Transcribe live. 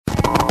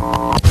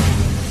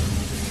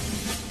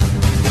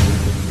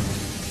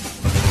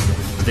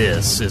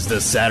This is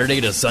the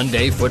Saturday to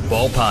Sunday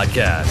Football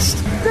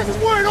Podcast. This is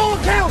where it all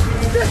counts.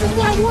 This is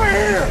why we're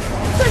here.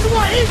 This is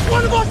why each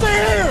one of us are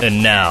here.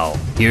 And now,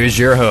 here's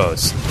your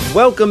host.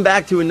 Welcome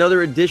back to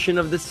another edition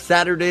of the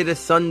Saturday to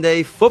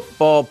Sunday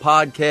Football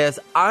Podcast.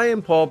 I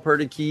am Paul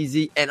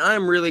Perticchese, and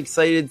I'm really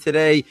excited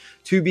today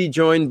to be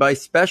joined by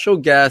special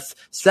guests,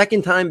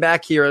 second time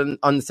back here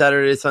on the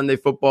Saturday to Sunday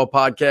Football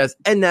Podcast,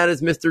 and that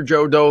is Mr.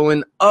 Joe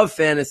Dolan of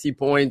Fantasy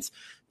Points.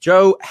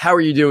 Joe, how are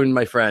you doing,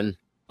 my friend?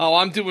 Oh,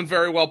 I'm doing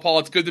very well, Paul.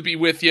 It's good to be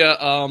with you.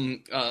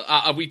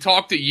 We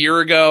talked a year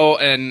ago,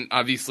 and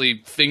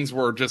obviously things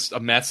were just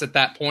a mess at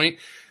that point.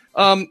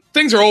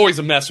 Things are always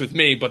a mess with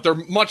me, but they're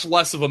much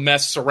less of a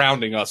mess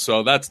surrounding us.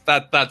 So that's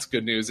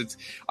good news.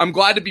 I'm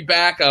glad to be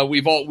back.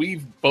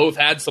 We've both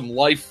had some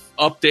life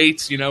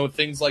updates,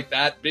 things like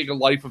that, big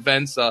life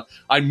events.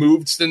 I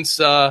moved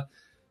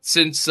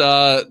since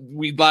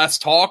we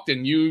last talked,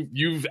 and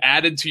you've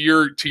added to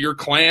your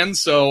clan,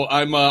 so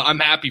I'm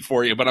happy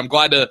for you. But I'm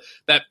glad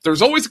that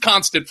there's always a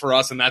constant for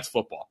us, and that's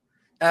football.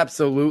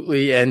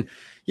 Absolutely. And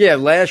yeah,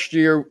 last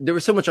year there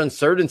was so much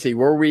uncertainty.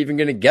 Were we even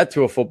going to get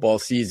to a football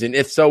season?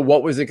 If so,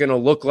 what was it going to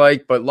look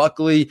like? But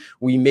luckily,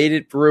 we made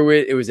it through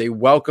it. It was a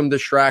welcome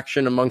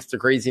distraction amongst the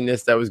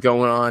craziness that was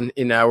going on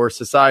in our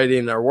society,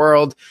 in our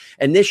world.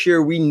 And this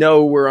year, we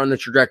know we're on the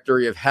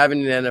trajectory of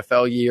having an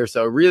NFL year.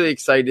 So really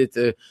excited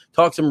to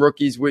talk some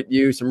rookies with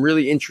you, some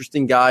really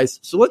interesting guys.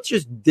 So let's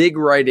just dig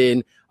right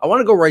in. I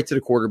want to go right to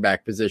the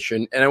quarterback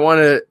position. And I want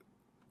to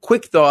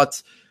quick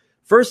thoughts.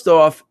 First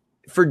off,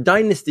 for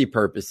dynasty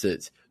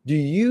purposes, do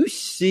you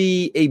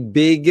see a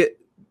big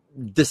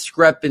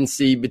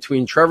discrepancy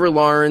between Trevor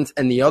Lawrence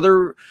and the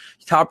other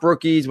top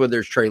rookies, whether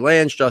it's Trey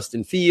Lance,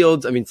 Justin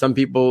Fields? I mean, some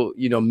people,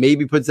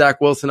 maybe put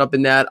Zach Wilson up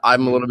in that.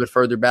 I'm a little bit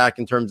further back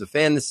in terms of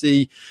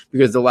fantasy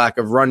because of the lack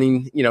of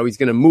running. He's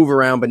going to move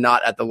around, but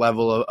not at the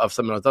level of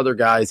some of those other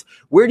guys.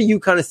 Where do you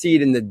kind of see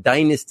it in the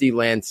dynasty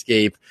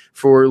landscape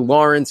for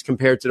Lawrence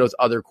compared to those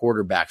other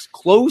quarterbacks?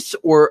 Close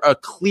or a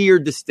clear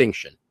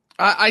distinction?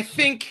 I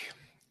think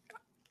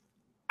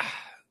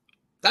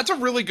that's a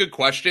really good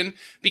question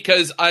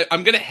because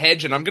I'm going to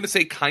hedge and I'm going to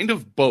say kind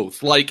of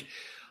both. Like,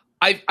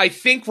 I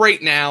think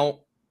right now,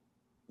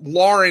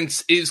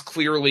 Lawrence is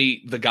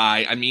clearly the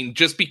guy. I mean,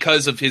 just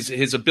because of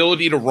his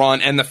ability to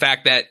run and the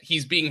fact that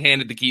he's being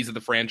handed the keys of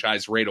the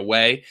franchise right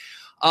away.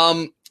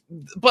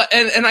 But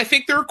I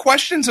think there are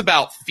questions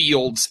about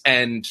Fields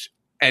and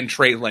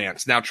Trey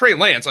Lance. Now, Trey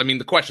Lance, I mean,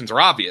 the questions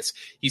are obvious.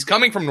 He's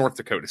coming from North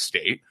Dakota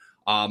State.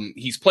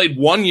 He's played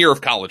 1 year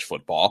of college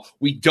football.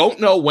 We don't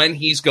know when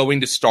he's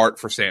going to start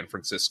for San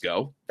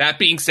Francisco. That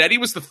being said, he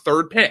was the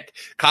third pick.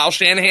 Kyle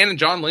Shanahan and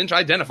John Lynch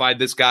identified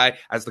this guy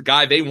as the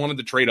guy they wanted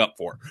to trade up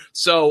for.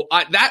 So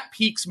that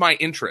piques my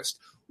interest.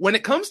 When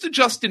it comes to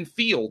Justin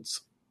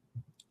Fields,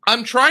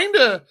 I'm trying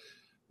to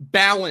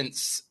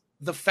balance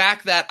the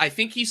fact that I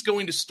think he's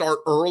going to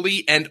start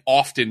early and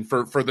often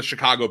for the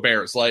Chicago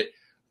Bears. Like,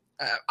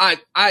 I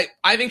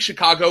think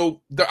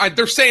Chicago,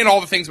 they're saying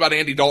all the things about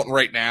Andy Dalton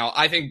right now.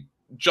 I think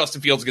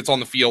Justin Fields gets on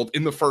the field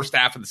in the first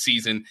half of the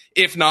season,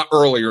 if not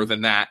earlier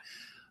than that.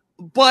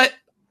 But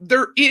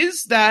there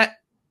is that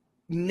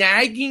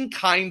nagging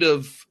kind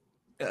of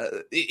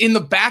in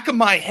the back of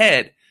my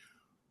head.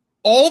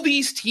 All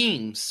these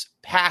teams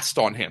passed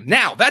on him.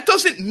 Now, that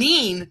doesn't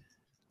mean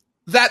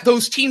that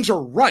those teams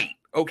are right,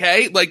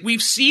 okay? Like,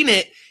 we've seen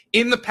it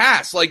in the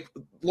past. Like,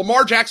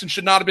 Lamar Jackson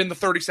should not have been the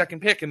 32nd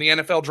pick in the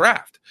NFL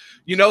draft.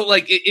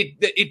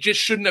 It just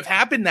shouldn't have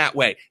happened that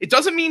way. It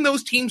doesn't mean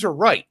those teams are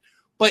right.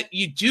 But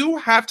you do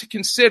have to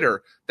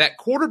consider that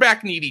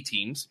quarterback needy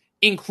teams,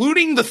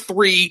 including the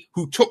three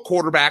who took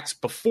quarterbacks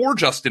before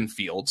Justin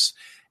Fields,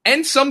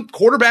 and some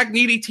quarterback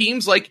needy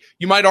teams like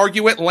you might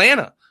argue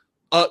Atlanta,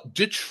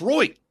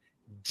 Detroit,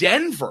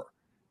 Denver,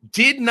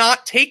 did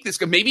not take this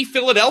guy. Maybe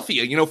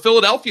Philadelphia.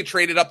 Philadelphia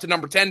traded up to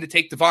number 10 to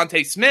take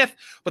Devontae Smith,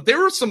 but there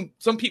were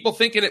some people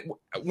thinking it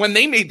when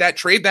they made that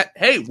trade that,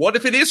 hey, what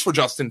if it is for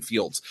Justin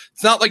Fields?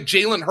 It's not like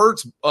Jalen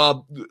Hurts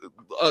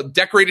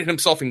decorated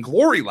himself in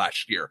glory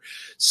last year.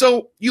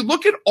 So you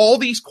look at all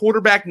these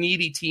quarterback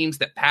needy teams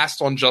that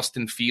passed on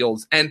Justin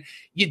Fields, and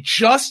you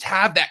just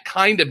have that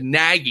kind of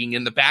nagging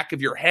in the back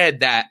of your head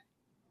that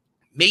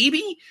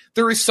maybe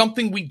there is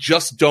something we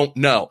just don't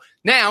know.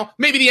 Now,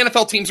 maybe the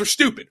NFL teams are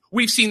stupid.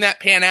 We've seen that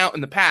pan out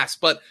in the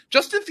past, but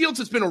Justin Fields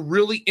has been a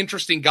really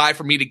interesting guy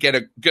for me to get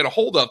a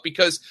hold of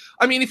because,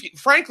 I mean,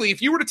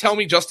 if you were to tell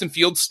me Justin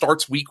Fields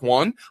starts week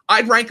 1,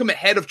 I'd rank him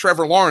ahead of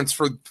Trevor Lawrence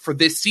for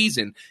this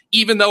season,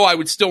 even though I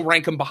would still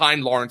rank him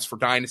behind Lawrence for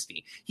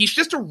Dynasty. He's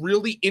just a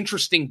really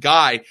interesting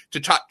guy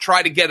to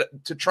try to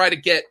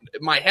get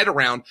my head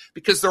around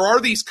because there are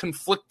these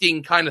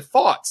conflicting kind of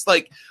thoughts.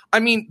 Like,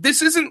 I mean,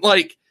 this isn't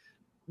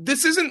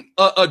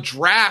a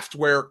draft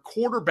where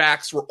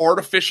quarterbacks were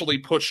artificially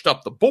pushed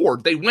up the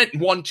board. They went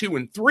 1, 2,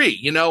 and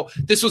 3.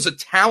 This was a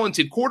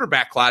talented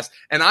quarterback class,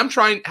 and I'm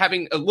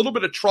having a little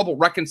bit of trouble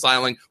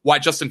reconciling why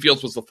Justin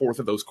Fields was the fourth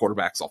of those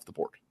quarterbacks off the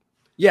board.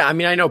 Yeah, I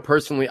mean, I know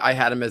personally I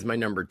had him as my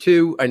number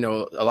 2. I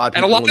know a lot of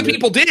people. And a lot of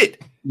people did.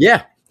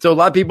 Yeah. So a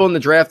lot of people in the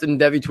draft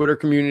and Devy Twitter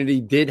community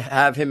did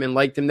have him and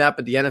liked him that,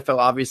 but the NFL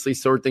obviously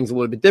saw things a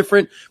little bit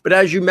different. But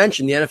as you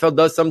mentioned, the NFL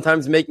does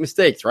sometimes make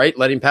mistakes, right?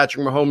 Letting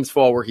Patrick Mahomes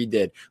fall where he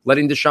did,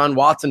 letting Deshaun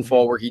Watson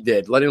fall where he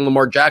did, letting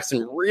Lamar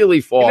Jackson really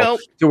fall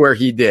to where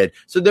he did.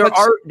 So there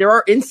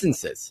are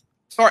instances.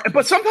 Sorry,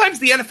 but sometimes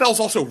the NFL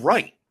is also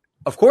right.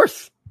 Of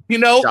course.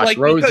 Josh like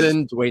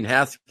Rosen, Dwayne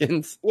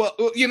Haskins. Well,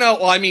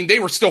 I mean, they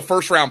were still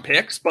first round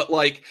picks, but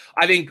like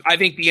I think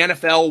the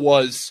NFL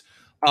was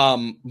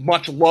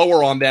much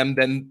lower on them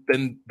than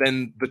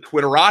the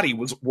Twitterati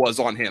was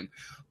on him.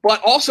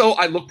 But also,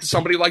 I looked at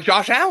somebody like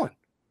Josh Allen,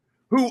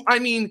 who, I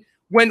mean,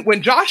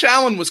 when Josh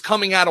Allen was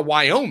coming out of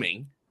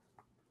Wyoming,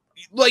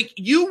 like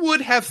you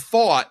would have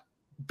thought,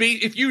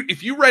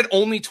 if you read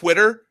only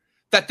Twitter,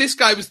 that this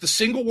guy was the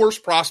single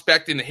worst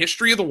prospect in the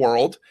history of the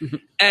world.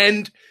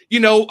 And,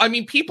 I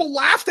mean, people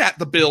laughed at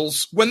the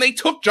Bills when they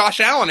took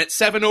Josh Allen at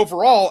 7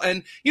 overall.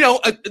 And,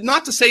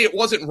 not to say it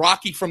wasn't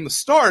rocky from the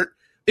start,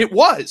 it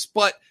was,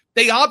 but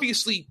they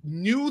obviously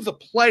knew the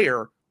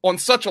player on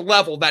such a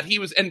level that he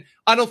was, and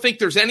I don't think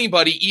there's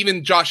anybody,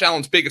 even Josh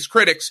Allen's biggest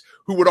critics,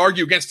 who would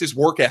argue against his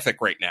work ethic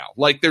right now.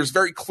 Like there's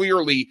very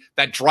clearly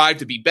that drive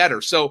to be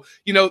better. So,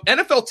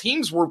 NFL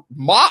teams were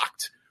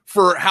mocked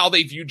for how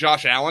they view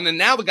Josh Allen, and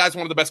now the guy's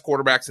one of the best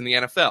quarterbacks in the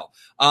NFL.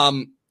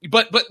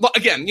 But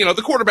again,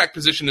 the quarterback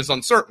position is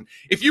uncertain.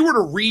 If you were to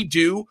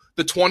redo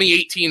the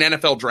 2018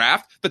 NFL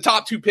draft, the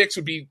top 2 picks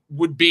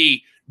would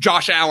be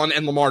Josh Allen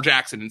and Lamar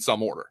Jackson in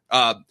some order.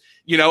 And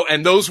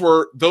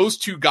those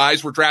 2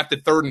 guys were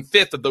drafted 3rd and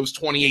 5th of those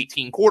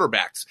 2018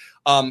 quarterbacks.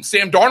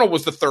 Sam Darnold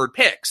was the 3rd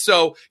pick.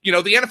 So, the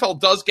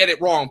NFL does get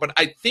it wrong, but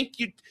I think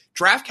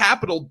draft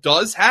capital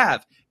does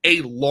have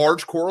a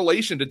large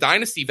correlation to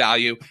dynasty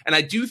value. And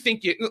I do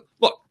think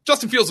look,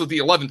 Justin Fields was the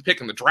 11th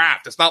pick in the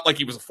draft. It's not like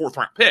he was a 4th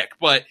round pick,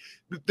 but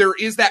there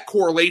is that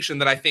correlation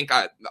that I think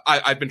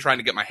I've been trying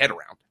to get my head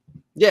around.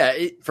 Yeah,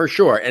 for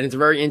sure. And it's a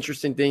very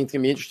interesting thing. It's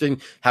going to be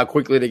interesting how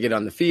quickly they get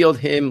on the field.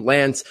 Him,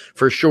 Lance,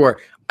 for sure.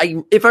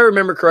 If I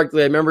remember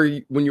correctly, I remember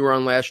when you were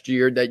on last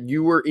year that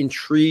you were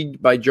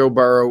intrigued by Joe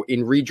Burrow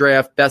in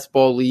redraft best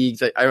ball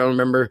leagues. I don't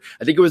remember.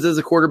 I think it was as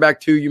a quarterback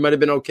too. You might have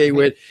been okay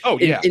with. Oh,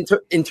 yeah.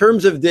 In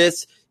terms of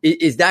this,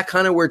 is that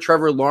kind of where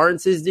Trevor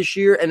Lawrence is this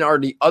year? And are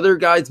the other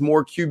guys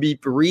more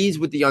QB3s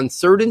with the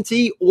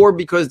uncertainty, or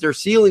because their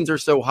ceilings are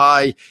so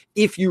high,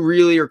 if you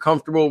really are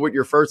comfortable with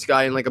your first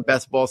guy in like a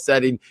best ball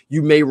setting,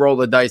 you may roll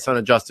the dice on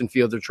a Justin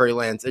Fields or Trey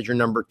Lance as your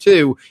number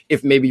 2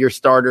 if maybe your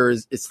starter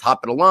is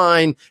top of the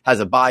line, has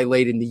a bye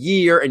late in the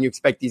year, and you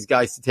expect these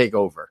guys to take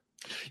over?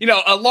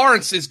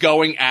 Lawrence is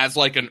going as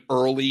like an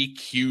early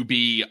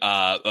QB,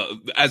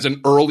 as an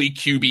early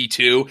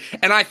QB2,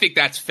 and I think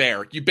that's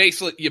fair. You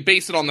base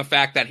it on the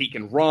fact that he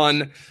can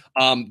run.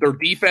 Their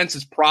defense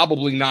is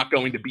probably not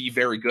going to be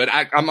very good.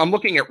 I'm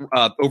looking at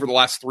over the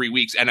last 3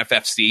 weeks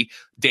NFFC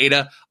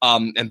data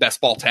and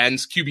best ball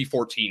 10s, QB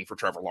 14 for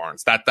Trevor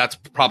Lawrence. That's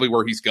probably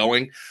where he's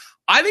going.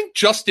 I think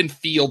Justin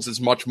Fields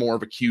is much more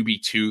of a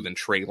QB2 than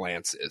Trey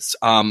Lance is.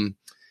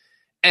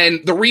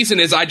 And the reason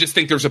is I just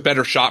think there's a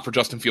better shot for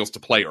Justin Fields to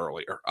play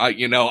earlier.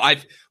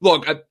 Andy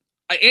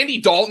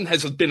Dalton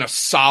has been a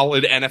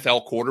solid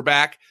NFL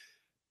quarterback.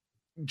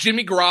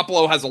 Jimmy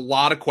Garoppolo has a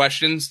lot of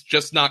questions,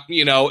 just not,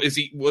 is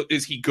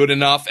he good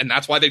enough? And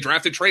that's why they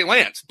drafted Trey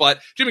Lance.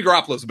 But Jimmy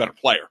Garoppolo is a better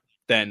player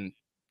than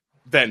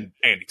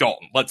Andy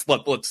Dalton.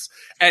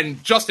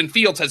 And Justin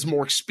Fields has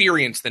more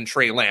experience than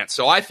Trey Lance.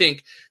 So I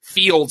think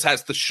Fields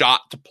has the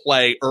shot to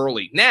play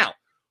early. Now,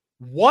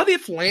 what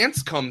if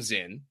Lance comes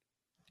in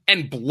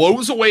and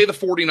blows away the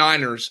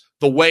 49ers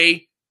the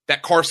way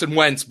that Carson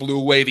Wentz blew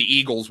away the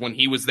Eagles when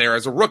he was there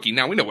as a rookie?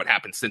 Now, we know what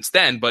happened since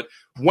then, but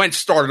Wentz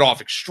started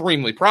off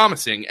extremely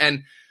promising.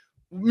 And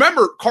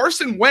remember,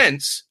 Carson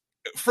Wentz,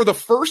 for the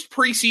first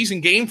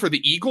preseason game for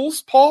the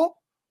Eagles, Paul,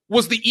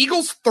 was the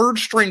Eagles'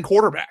 3rd-string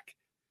quarterback.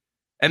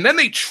 And then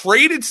they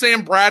traded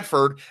Sam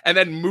Bradford and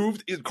then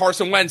moved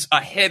Carson Wentz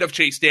ahead of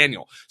Chase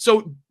Daniel.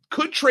 So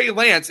could Trey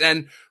Lance,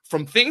 and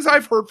from things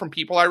I've heard from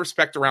people I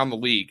respect around the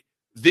league,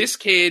 this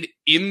kid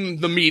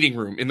in the meeting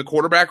room, in the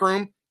quarterback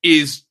room,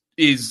 is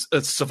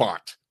a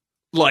savant.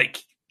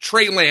 Like,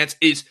 Trey Lance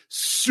is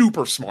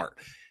super smart.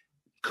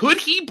 Could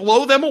he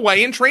blow them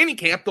away in training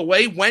camp the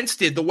way Wentz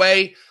did, the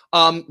way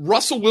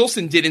Russell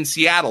Wilson did in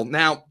Seattle?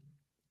 Now,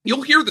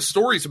 you'll hear the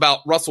stories about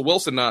Russell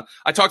Wilson.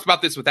 I talked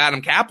about this with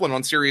Adam Kaplan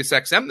on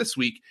SiriusXM this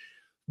week.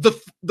 The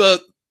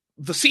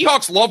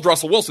Seahawks loved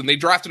Russell Wilson. They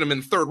drafted him in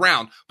the 3rd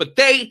round, but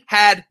they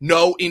had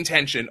no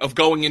intention of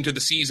going into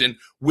the season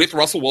with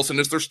Russell Wilson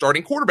as their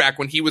starting quarterback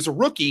when he was a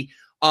rookie.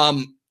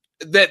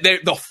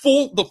 The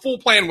full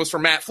plan was for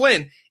Matt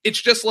Flynn. It's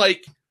just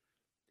like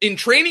in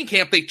training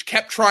camp, they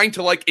kept trying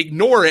to like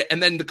ignore it.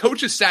 And then the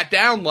coaches sat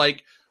down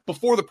like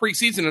before the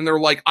preseason and they're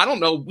like, I don't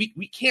know,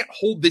 we can't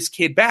hold this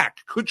kid back.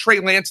 Could Trey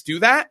Lance do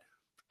that?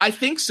 I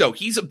think so.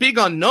 He's a big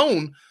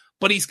unknown,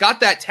 but he's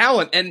got that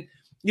talent. And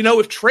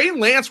if Trey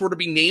Lance were to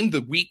be named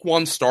the week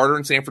 1 starter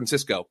in San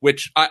Francisco,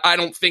 which I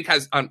don't think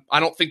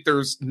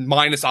there's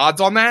minus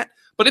odds on that.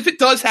 But if it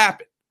does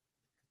happen,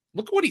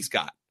 look at what he's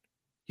got.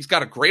 He's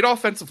got a great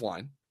offensive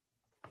line.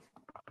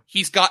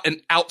 He's got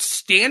an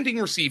outstanding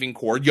receiving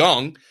core,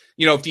 young.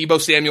 You know, if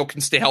Deebo Samuel can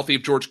stay healthy,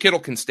 if George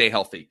Kittle can stay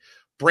healthy.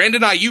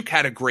 Brandon Ayuk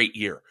had a great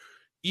year.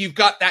 You've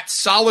got that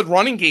solid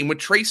running game with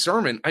Trey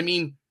Sermon. I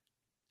mean,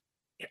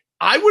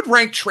 I would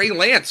rank Trey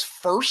Lance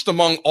first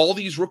among all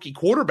these rookie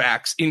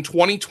quarterbacks in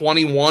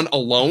 2021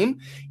 alone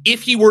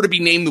if he were to be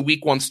named the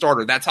week 1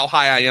 starter. That's how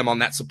high I am on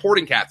that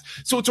supporting cast.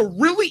 So it's a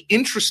really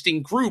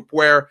interesting group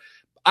where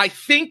I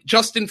think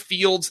Justin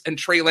Fields and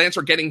Trey Lance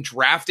are getting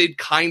drafted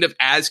kind of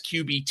as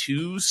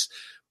QB2s.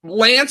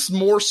 Lance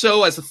more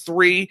so as a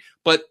 3,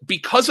 but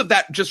because of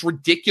that just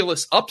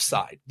ridiculous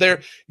upside,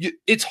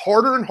 it's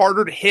harder and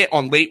harder to hit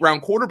on late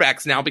round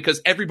quarterbacks now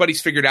because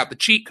everybody's figured out the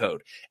cheat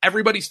code.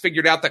 Everybody's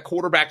figured out that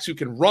quarterbacks who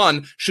can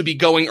run should be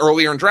going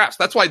earlier in drafts.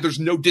 That's why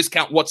there's no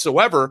discount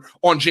whatsoever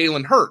on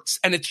Jalen Hurts,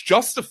 and it's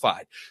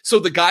justified. So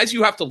the guys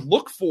you have to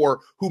look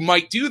for who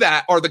might do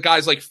that are the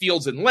guys like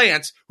Fields and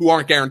Lance who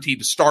aren't guaranteed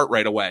to start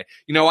right away.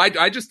 You know,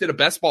 I just did a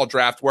best ball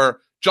draft where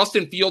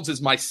Justin Fields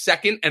is my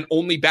second and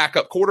only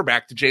backup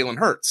quarterback to Jalen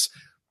Hurts.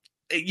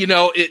 You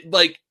know,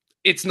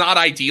 it's not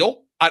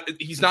ideal.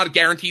 He's not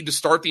guaranteed to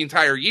start the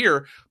entire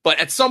year, but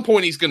at some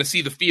point he's going to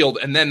see the field,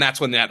 and then that's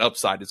when that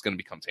upside is going to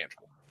become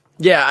tangible.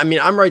 Yeah, I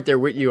mean, I'm right there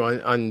with you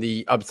on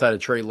the upside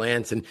of Trey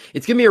Lance, and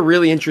it's going to be a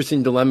really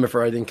interesting dilemma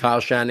for, I think, Kyle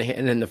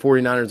Shanahan and the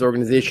 49ers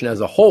organization as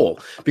a whole,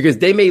 because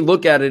they may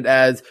look at it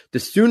as the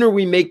sooner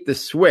we make the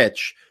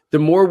switch, the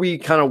more we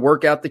kind of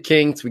work out the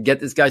kinks, we get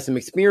this guy some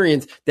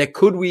experience, that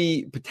could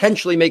we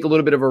potentially make a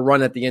little bit of a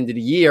run at the end of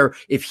the year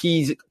if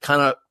he's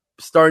kind of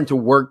starting to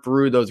work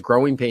through those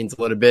growing pains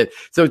a little bit.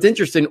 So it's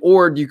interesting.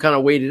 Or do you kind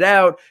of wait it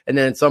out and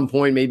then at some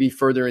point, maybe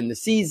further in the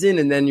season,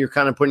 and then you're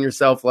kind of putting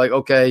yourself like,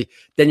 okay,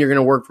 then you're going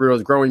to work through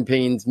those growing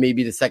pains,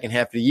 maybe the second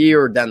half of the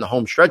year or down the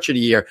home stretch of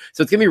the year.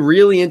 So it's going to be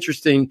really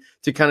interesting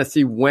to kind of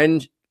see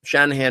when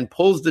Shanahan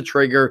pulls the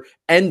trigger,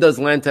 and does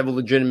Lance have a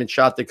legitimate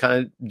shot to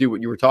kind of do what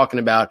you were talking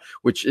about,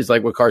 which is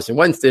like what Carson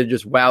Wentz did,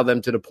 just wow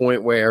them to the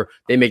point where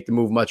they make the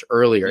move much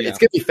earlier. Yeah. It's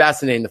going to be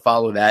fascinating to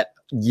follow that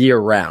year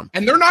round.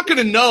 And they're not going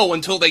to know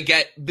until they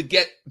get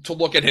to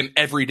look at him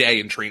every day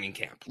in training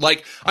camp.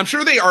 Like, I'm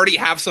sure they already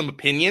have some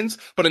opinions,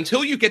 but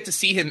until you get to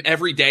see him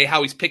every day,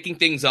 how he's picking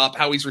things up,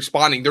 how he's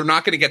responding, they're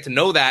not going to get to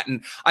know that.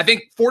 And I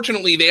think,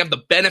 fortunately, they have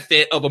the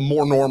benefit of a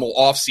more normal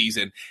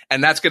offseason,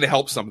 and that's going to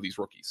help some of these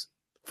rookies.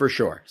 For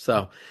sure.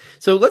 So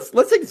let's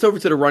take this over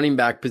to the running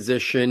back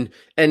position,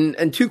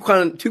 and two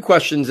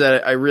questions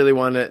that I really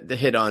want to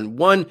hit on.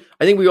 One,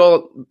 I think we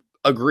all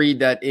agreed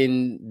that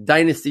in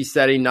dynasty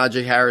setting,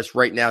 Najee Harris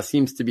right now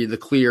seems to be the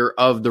clear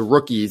of the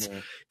rookies. Mm-hmm.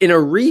 In a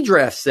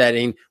redraft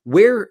setting,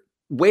 where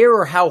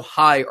or how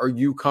high are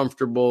you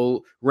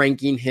comfortable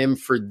ranking him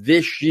for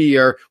this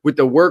year with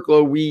the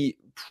workload? We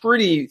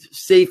pretty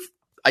safe,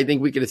 I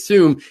think we could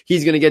assume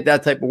he's going to get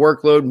that type of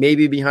workload,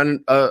 maybe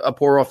behind a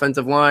poor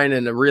offensive line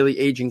and a really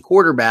aging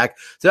quarterback.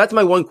 So that's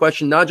my one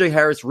question. Najee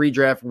Harris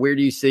redraft, where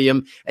do you see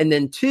him? And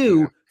then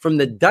two, from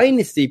the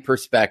dynasty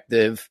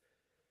perspective,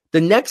 the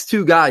next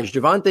two guys,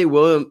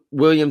 Javonte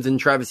Williams and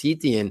Travis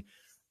Etienne,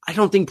 I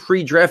don't think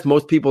pre-draft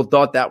most people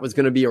thought that was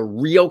going to be a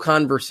real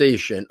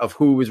conversation of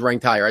who was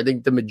ranked higher. I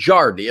think the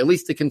majority, at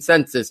least the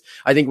consensus,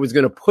 I think was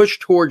going to push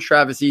toward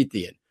Travis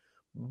Etienne.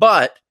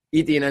 But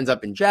Etienne ends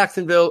up in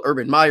Jacksonville.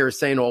 Urban Meyer is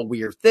saying all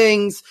weird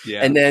things.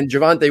 Yeah. And then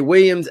Javonte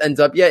Williams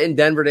ends up, in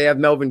Denver. They have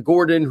Melvin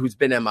Gordon, who's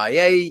been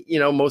MIA,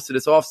 most of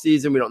this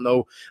offseason. We don't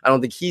know. I don't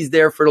think he's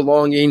there for the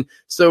longing.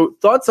 So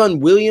thoughts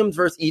on Williams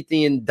versus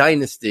Etienne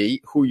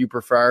dynasty, who you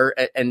prefer,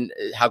 and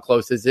how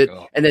close is it?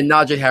 Oh. And then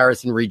Najee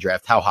Harris in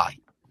redraft, how high?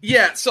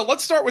 Yeah, so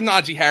let's start with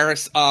Najee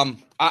Harris.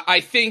 I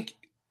think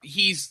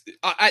he's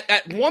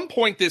at one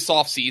point this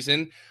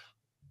offseason,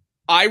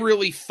 I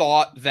really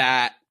thought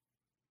that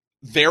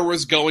there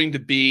was going to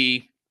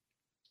be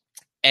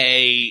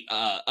a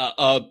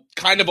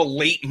kind of a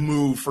late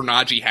move for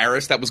Najee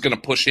Harris that was going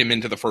to push him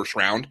into the first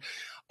round.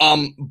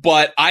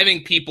 But I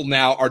think people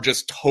now are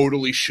just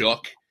totally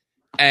shook,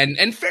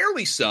 and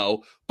fairly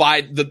so,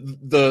 by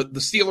the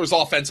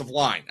Steelers' offensive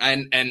line.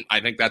 And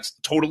I think that's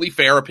totally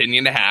fair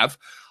opinion to have.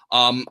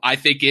 I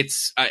think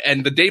it's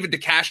and the David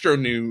DeCastro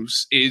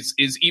news is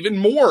even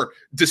more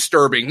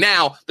disturbing.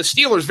 Now, the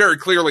Steelers very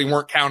clearly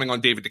weren't counting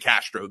on David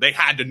DeCastro. They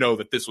had to know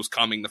that this was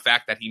coming, the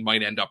fact that he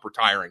might end up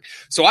retiring.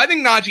 So I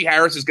think Najee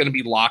Harris is going to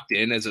be locked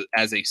in as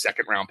a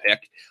second round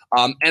pick.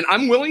 And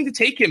I'm willing to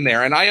take him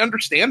there, and I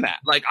understand that.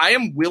 Like, I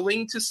am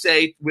willing to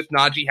say with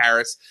Najee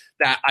Harris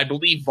that I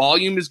believe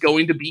volume is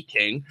going to be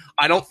king.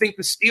 I don't think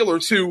the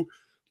Steelers, who,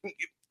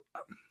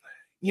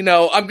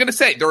 I'm going to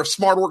say they're a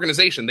smart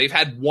organization. They've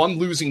had one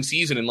losing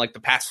season in like the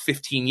past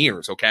 15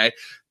 years. Okay.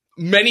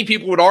 Many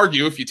people would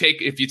argue if you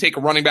take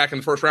a running back in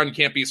the first round, you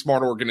can't be a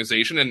smart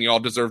organization, and you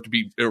all deserve to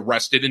be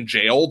arrested and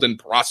jailed and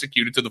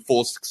prosecuted to the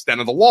fullest extent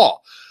of the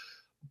law.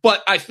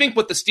 But I think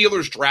what the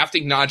Steelers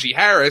drafting Najee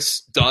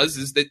Harris does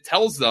is that it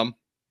tells them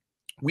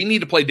we need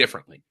to play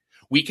differently.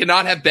 We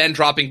cannot have Ben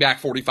dropping back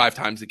 45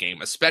 times a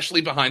game,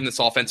 especially behind this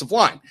offensive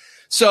line.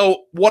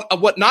 So what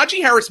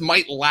Najee Harris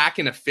might lack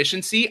in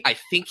efficiency, I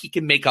think he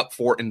can make up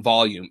for in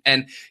volume.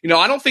 And,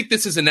 I don't think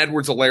this is an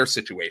Edwards-Helaire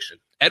situation.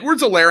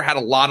 Edwards-Helaire had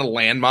a lot of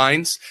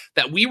landmines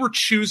that we were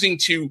choosing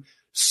to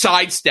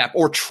sidestep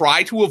or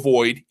try to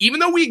avoid, even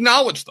though we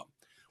acknowledged them.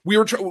 We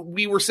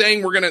were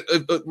saying we're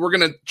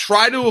gonna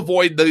try to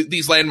avoid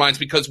these landmines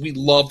because we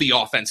love the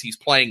offense he's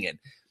playing in.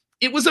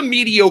 It was a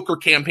mediocre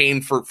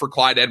campaign for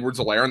Clyde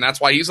Edwards-Helaire, and that's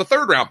why he's a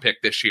third-round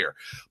pick this year.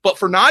 But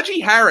for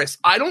Najee Harris,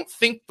 I don't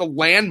think the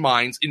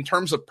landmines in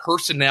terms of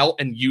personnel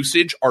and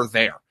usage are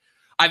there.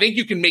 I think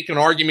you can make an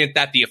argument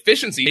that the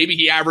efficiency, maybe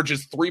he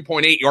averages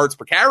 3.8 yards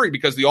per carry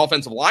because the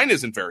offensive line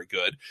isn't very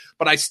good,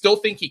 but I still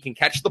think he can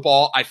catch the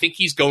ball. I think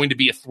he's going to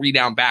be a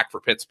 3-down back for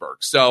Pittsburgh.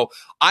 So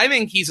I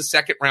think he's a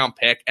second-round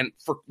pick, and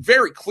for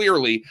very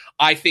clearly,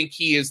 I think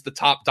he is the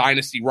top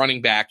dynasty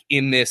running back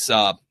in this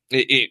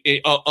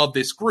of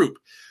this group.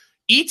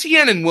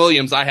 Etienne and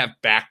Williams, I have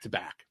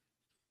back-to-back.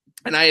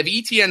 And I have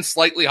Etienne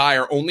slightly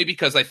higher only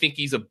because I think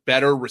he's a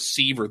better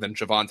receiver than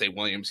Javonte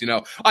Williams.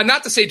 Not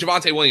to say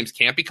Javonte Williams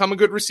can't become a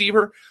good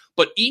receiver,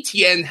 but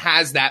Etienne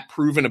has that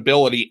proven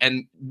ability.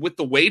 And with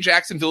the way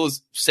Jacksonville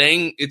is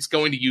saying it's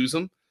going to use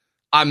him,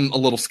 I'm a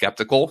little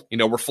skeptical.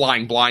 We're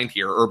flying blind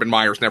here. Urban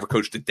Meyer's never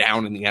coached it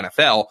down in the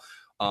NFL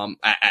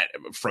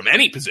from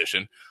any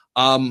position.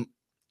 I'm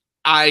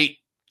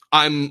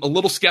a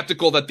little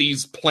skeptical that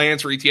these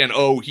plans for Etienne,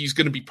 he's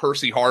going to be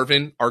Percy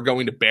Harvin, are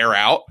going to bear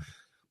out.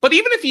 But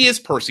even if he is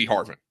Percy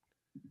Harvin,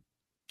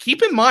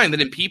 keep in mind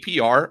that in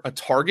PPR, a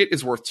target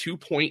is worth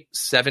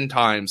 2.7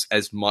 times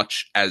as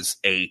much as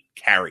a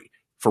carry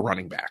for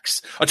running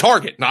backs. A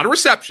target, not a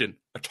reception.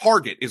 A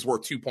target is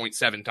worth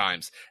 2.7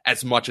 times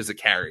as much as a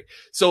carry.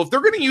 So if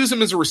they're going to use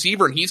him as a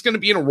receiver and he's going to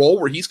be in a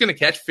role where he's going to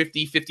catch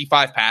 50,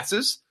 55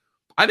 passes,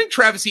 I think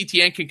Travis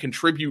Etienne can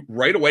contribute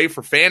right away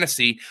for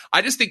fantasy.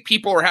 I just think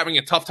people are having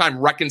a tough time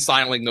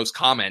reconciling those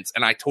comments,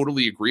 and I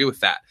totally agree with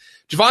that.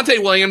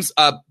 Javonte Williams,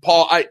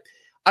 Paul,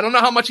 I don't know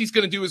how much he's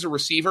going to do as a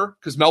receiver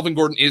because Melvin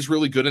Gordon is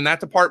really good in that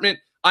department.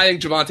 I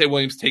think Javonte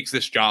Williams takes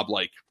this job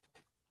like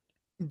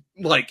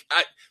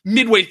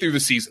midway through the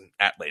season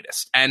at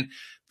latest. And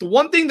the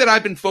one thing that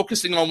I've been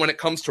focusing on when it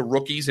comes to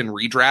rookies and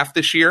redraft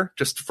this year,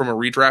 just from a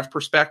redraft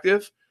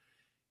perspective,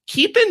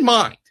 keep in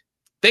mind,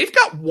 they've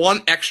got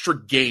one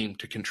extra game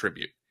to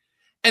contribute.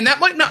 And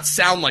that might not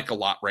sound like a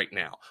lot right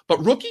now,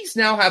 but rookies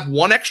now have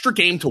one extra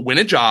game to win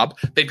a job.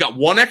 They've got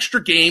one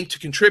extra game to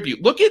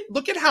contribute. Look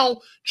at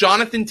how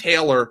Jonathan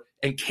Taylor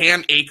and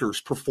Cam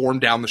Akers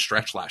performed down the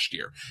stretch last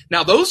year.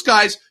 Now, those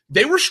guys,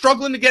 they were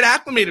struggling to get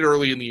acclimated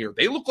early in the year.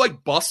 They look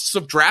like busts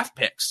of draft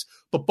picks,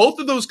 but both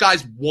of those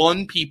guys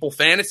won people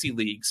fantasy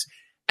leagues.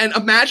 And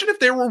imagine if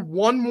there were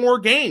one more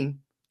game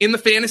in the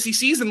fantasy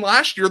season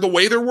last year the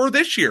way there were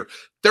this year.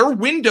 Their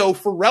window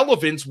for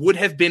relevance would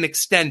have been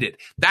extended.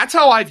 That's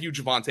how I view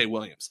Javonte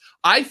Williams.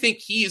 I think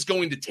he is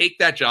going to take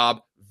that job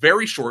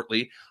very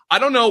shortly. I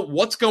don't know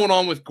what's going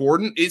on with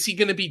Gordon. Is he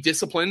going to be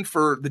disciplined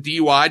for the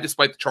DUI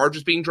despite the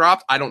charges being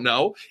dropped? I don't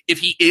know. If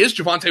he is,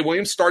 Javonte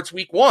Williams starts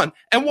week 1.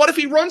 And what if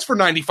he runs for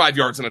 95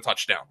 yards and a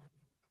touchdown?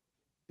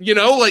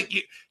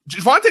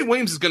 Javonte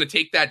Williams is going to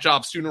take that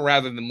job sooner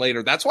rather than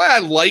later. That's why I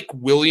like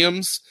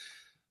Williams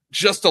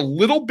just a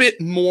little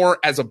bit more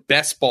as a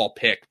best ball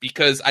pick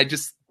because I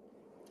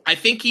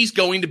think he's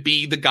going to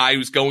be the guy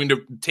who's going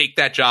to take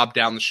that job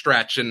down the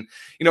stretch. And,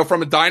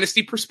 from a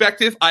dynasty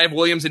perspective, I have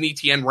Williams and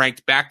Etienne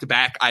ranked back to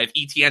back. I have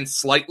Etienne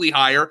slightly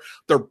higher.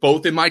 They're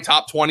both in my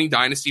top 20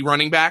 dynasty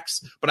running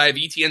backs, but I have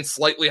Etienne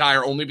slightly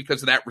higher only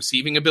because of that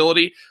receiving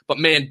ability. But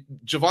man,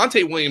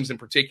 Javonte Williams in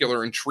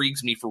particular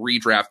intrigues me for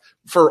redraft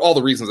for all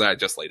the reasons that I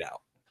just laid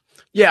out.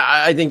 Yeah,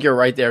 I think you're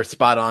right there,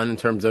 spot on in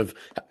terms of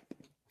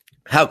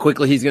how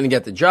quickly he's going to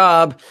get the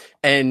job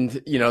and,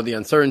 the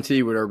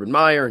uncertainty with Urban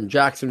Meyer and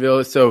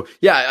Jacksonville. So,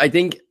 yeah, I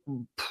think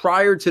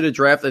prior to the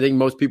draft, I think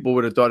most people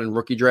would have thought in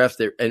rookie drafts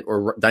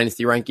or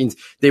dynasty rankings,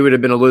 they would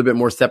have been a little bit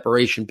more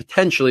separation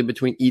potentially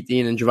between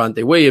Etienne and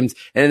Javonte Williams.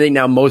 And I think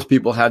now most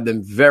people have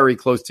them very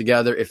close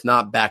together, if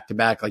not back to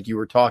back, like you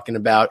were talking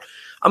about.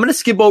 I'm going to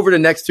skip over the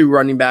next two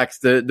running backs,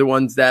 the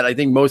ones that I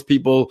think most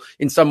people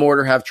in some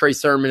order have Trey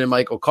Sermon and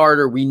Michael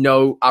Carter. We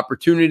know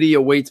opportunity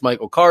awaits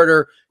Michael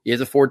Carter. He is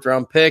a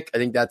 4th-round pick. I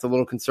think that's a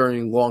little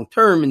concerning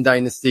long-term in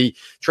Dynasty.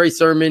 Trey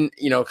Sermon,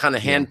 kind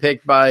of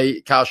handpicked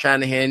by Kyle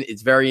Shanahan.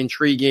 It's very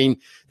intriguing.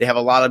 They have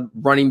a lot of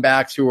running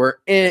backs who are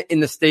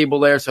in the stable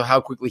there, so how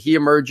quickly he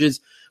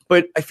emerges.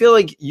 But I feel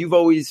like you've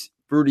always,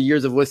 through the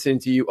years of listening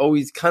to you,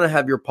 always kind of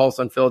have your pulse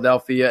on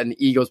Philadelphia, and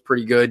the Eagles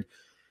pretty good.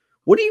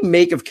 What do you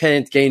make of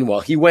Kenneth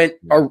Gainwell? He went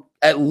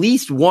at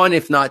least 1,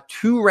 if not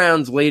 2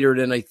 rounds later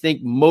than I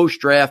think most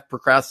draft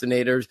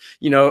procrastinators,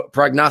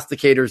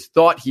 prognosticators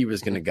thought he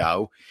was going to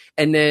go.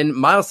 And then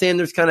Miles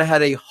Sanders kind of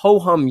had a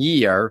ho-hum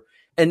year.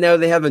 And now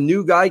they have a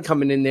new guy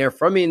coming in there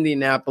from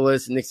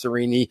Indianapolis, Nick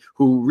Sirianni,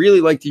 who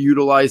really like to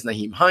utilize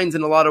Nyheim Hines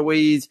in a lot of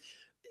ways.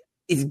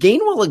 Is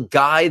Gainwell a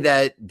guy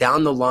that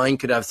down the line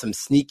could have some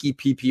sneaky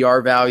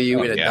PPR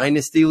value in a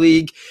dynasty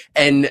league?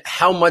 And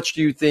how much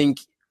do you think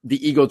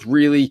the Eagles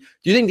really,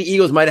 do you think the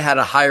Eagles might have had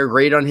a higher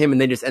grade on him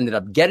and they just ended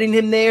up getting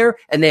him there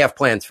and they have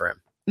plans for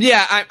him?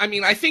 Yeah, I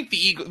mean, I think the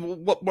Eagles,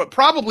 what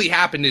probably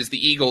happened is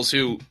the Eagles,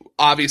 who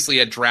obviously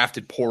had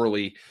drafted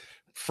poorly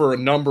for a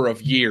number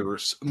of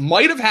years,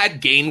 might have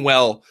had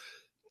Gainwell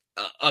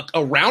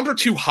a round or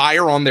two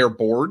higher on their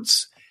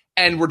boards,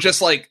 and we're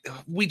just like,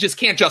 we just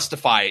can't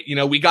justify it. You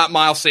know, we got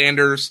Miles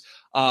Sanders.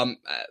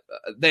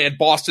 They had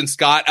Boston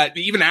Scott.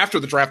 Even after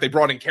the draft, they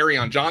brought in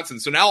Kerryon Johnson.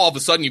 So now all of a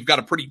sudden you've got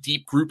a pretty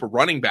deep group of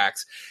running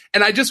backs.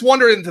 And I just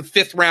wonder in the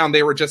fifth round,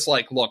 they were just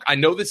like, look, I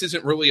know this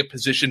isn't really a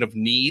position of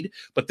need,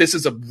 but this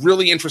is a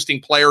really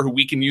interesting player who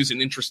we can use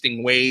in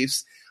interesting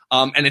ways.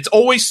 And it's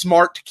always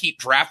smart to keep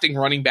drafting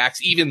running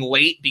backs even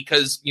late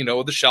because, you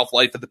know, the shelf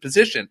life of the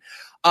position.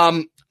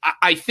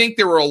 I think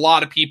there were a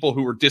lot of people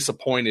who were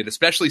disappointed,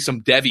 especially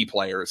some Devy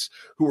players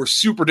who were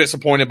super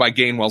disappointed by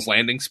Gainwell's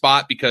landing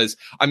spot because,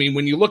 I mean,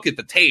 when you look at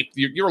the tape,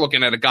 you're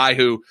looking at a guy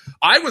who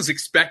I was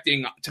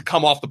expecting to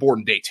come off the board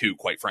in day 2,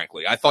 quite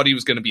frankly. I thought he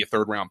was going to be a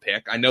third-round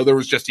pick. I know there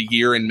was just a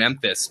year in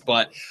Memphis,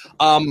 but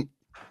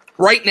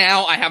right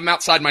now I have him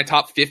outside my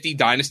top 50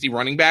 dynasty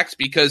running backs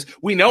because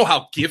we know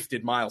how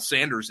gifted Miles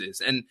Sanders is.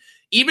 And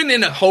even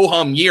in a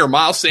ho-hum year,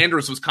 Miles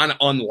Sanders was kind of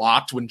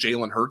unlocked when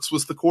Jalen Hurts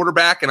was the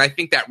quarterback, and I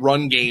think that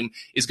run game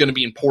is going to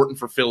be important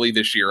for Philly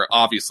this year,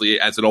 obviously,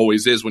 as it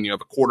always is when you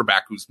have a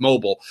quarterback who's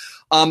mobile.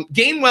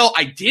 Gainwell,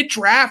 I did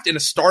draft in a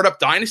startup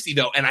dynasty,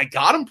 though, and I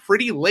got him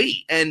pretty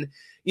late. And,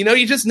 you know,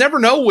 you just never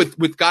know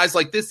with guys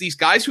like this, these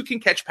guys who can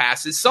catch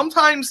passes.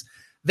 Sometimes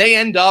they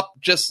end up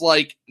just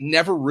like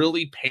never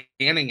really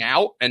panning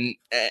out. And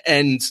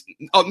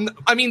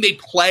I mean, they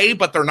play,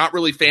 but they're not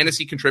really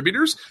fantasy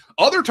contributors.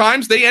 Other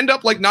times they end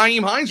up like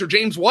Nyheim Hines or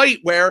James White,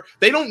 where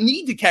they don't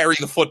need to carry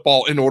the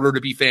football in order to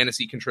be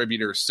fantasy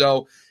contributors.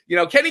 So, you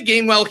know, Kenny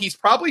Gainwell, he's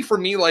probably for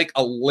me like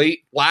a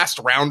late last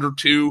round or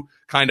two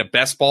kind of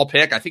best ball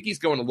pick. I think he's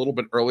going a little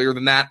bit earlier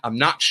than that. I'm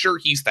not sure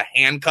he's the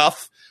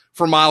handcuff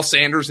for Miles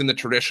Sanders in the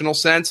traditional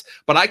sense,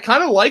 but I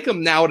kind of like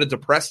him now at a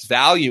depressed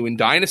value in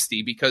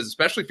Dynasty because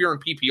especially if you're in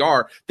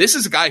PPR, this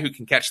is a guy who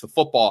can catch the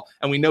football,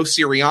 and we know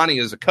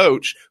Sirianni is a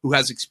coach who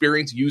has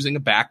experience using a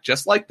back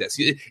just like this.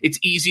 It's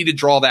easy to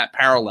draw that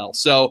parallel.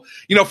 So,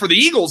 you know, for the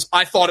Eagles,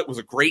 I thought it was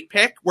a great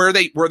pick where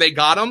they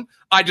got him.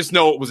 I just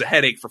know it was a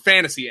headache for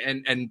fantasy,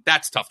 and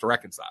that's tough to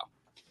reconcile.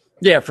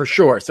 Yeah, for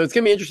sure. So it's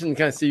going to be interesting to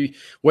kind of see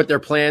what their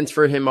plans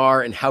for him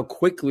are and how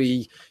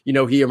quickly, you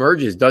know, he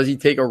emerges. Does he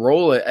take a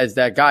role as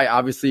that guy?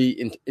 Obviously,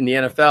 in the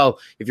NFL,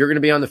 if you're going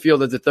to be on the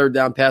field as a third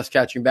down pass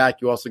catching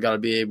back, you also got to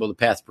be able to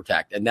pass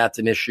protect. And that's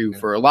an issue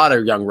for a lot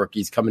of young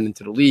rookies coming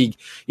into the league,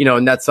 you know,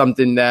 and that's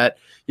something that,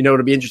 you know,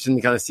 it'll be interesting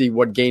to kind of see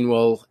what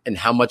Gainwell and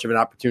how much of an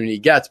opportunity he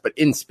gets. But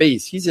in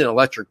space, he's an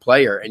electric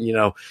player. And, you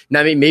know,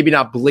 maybe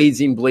not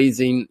blazing,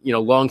 you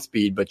know, long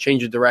speed, but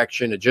change of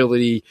direction,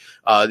 agility,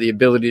 the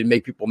ability to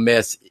make people miss.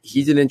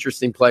 He's an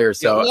interesting player.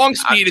 So long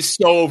speed is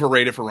so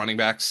overrated for running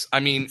backs. I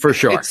mean, for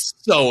sure, it's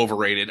so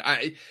overrated.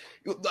 I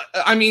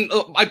mean,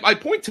 I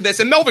point to this,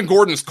 and Melvin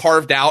Gordon's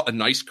carved out a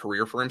nice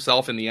career for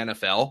himself in the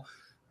NFL.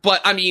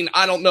 But I mean,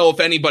 I don't know if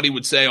anybody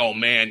would say, "Oh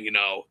man, you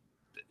know,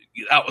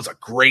 that was a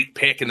great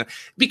pick." And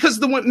because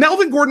when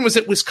Melvin Gordon was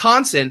at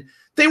Wisconsin,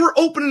 they were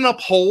opening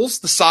up holes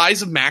the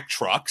size of Mack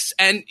trucks,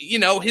 and you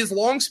know his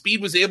long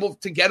speed was able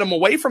to get him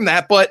away from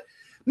that. But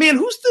man,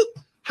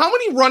 how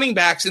many running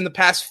backs in the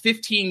past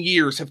 15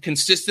 years have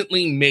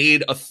consistently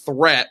made a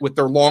threat with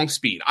their long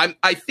speed? I'm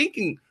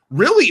thinking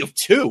really of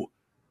 2,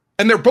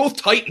 and they're both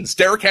Titans,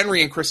 Derrick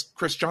Henry and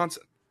Chris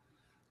Johnson.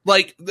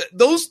 Like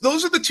those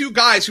are the 2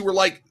 guys who were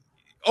like,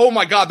 oh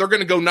my God, they're going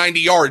to go 90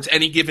 yards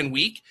any given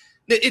week.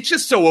 It's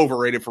just so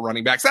overrated for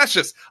running backs. That's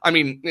just, I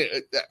mean,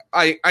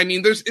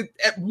 there's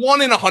at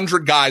 1 in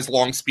 100 guys,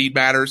 long speed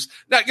matters.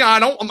 Now, you know, I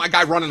don't want my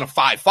guy running a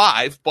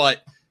 5.5,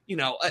 but you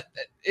know,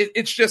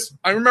 it's just,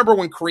 I remember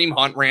when Kareem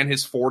Hunt ran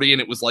his 40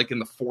 and it was like in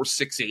the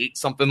 4.68,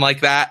 something like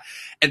that.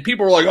 And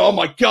people were like, oh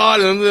my God.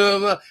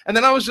 And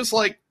then I was just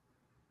like,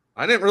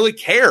 I didn't really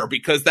care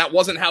because that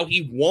wasn't how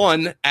he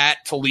won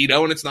at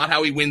Toledo, and it's not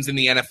how he wins in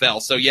the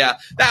NFL. So yeah,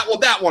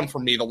 that one for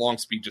me, the long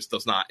speed just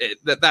does not,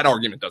 that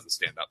argument doesn't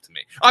stand up to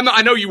me.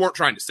 I know you weren't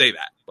trying to say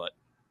that, but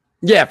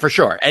yeah, for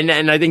sure.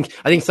 And I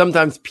think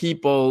sometimes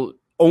people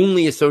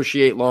only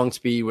associate long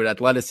speed with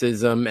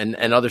athleticism and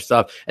other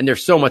stuff. And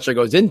there's so much that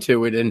goes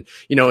into it. And,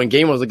 you know, and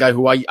Gainwell's a guy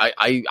who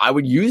I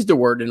would use the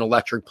word an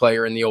electric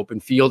player in the open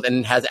field, and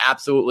it has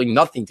absolutely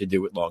nothing to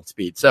do with long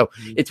speed. So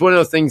it's one of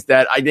those things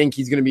that I think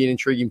he's going to be an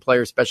intriguing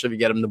player, especially if you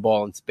get him the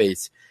ball in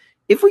space.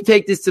 If we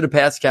take this to the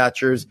pass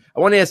catchers, I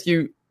want to ask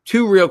you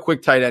 2 real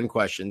quick tight end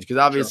questions, because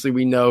obviously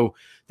we know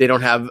they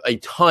don't have a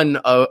ton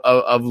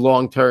of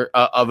long-term,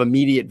 of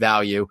immediate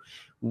value.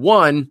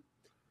 One,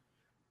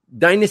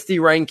 dynasty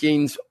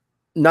rankings,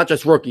 not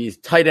just rookies,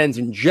 tight ends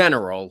in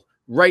general.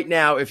 Right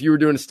now, if you were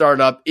doing a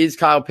startup, is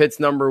Kyle Pitts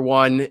number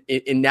 1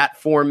 in that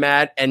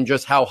format? And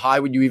just how high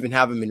would you even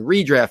have him in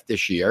redraft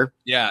this year?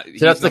 Yeah.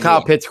 So that's the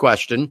Kyle Pitts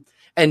question.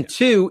 And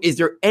 2, is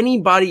there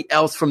anybody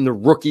else from the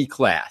rookie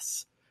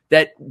class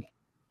that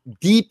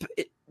deep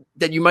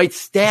that you might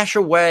stash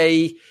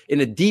away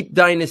in a deep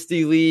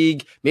dynasty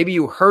league? Maybe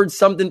you heard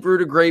something through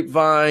the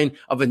grapevine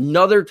of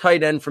another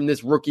tight end from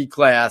this rookie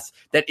class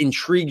that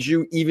intrigues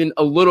you even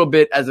a little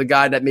bit as a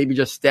guy that maybe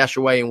just stash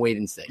away and wait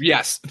and see.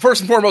 Yes.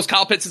 First and foremost,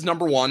 Kyle Pitts is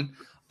number one.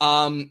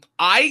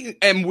 I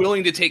am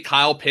willing to take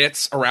Kyle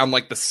Pitts around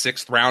like the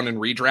 6th round in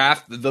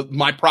redraft.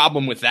 My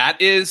problem with that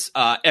is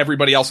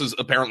everybody else is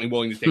apparently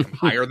willing to take him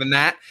higher than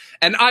that.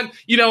 And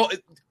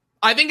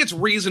I think it's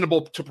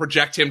reasonable to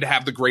project him to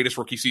have the greatest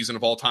rookie season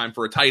of all time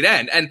for a tight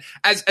end. And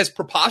as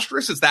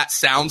preposterous as that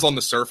sounds on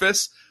the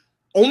surface,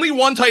 only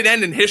one tight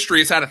end in history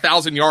has had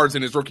 1,000 yards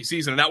in his rookie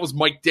season, and that was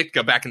Mike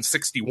Ditka back in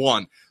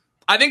 '61.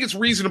 I think it's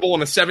reasonable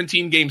in a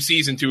 17-game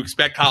season to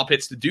expect Kyle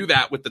Pitts to do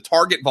that with the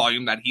target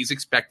volume that he's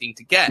expecting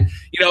to get.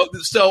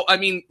 So I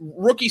mean,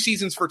 rookie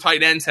seasons for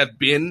tight ends have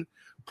been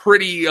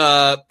pretty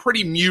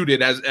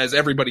muted, as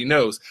everybody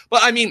knows.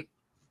 But I mean,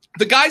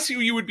 the guys who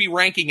you would be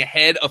ranking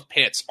ahead of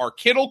Pitts are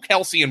Kittle,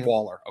 Kelce, and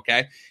Waller.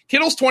 Okay,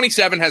 Kittle's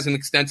 27, has an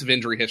extensive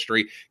injury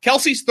history.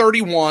 Kelce's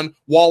 31,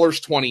 Waller's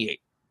 28.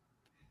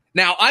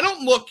 Now, I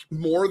don't look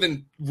more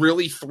than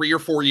really 3 or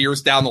 4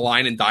 years down the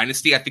line in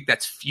Dynasty. I think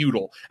that's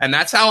futile. And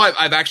that's how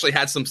I've actually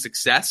had some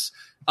success,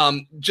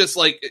 just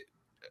like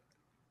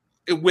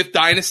with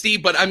Dynasty.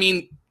 But, I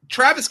mean,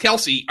 Travis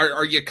Kelce,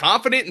 are you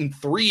confident in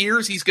 3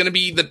 years he's going to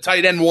be the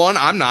tight end one?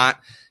 I'm not.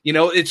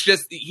 It's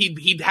just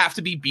he'd have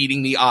to be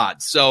beating the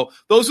odds. So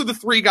those are the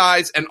 3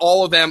 guys, and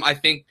all of them, I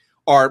think,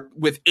 are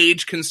with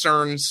age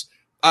concerns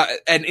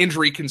and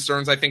injury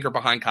concerns, I think, are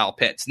behind Kyle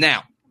Pitts.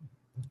 Now,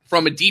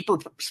 from a deeper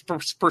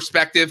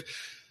perspective,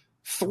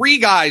 3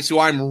 guys who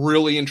I'm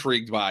really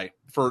intrigued by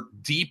for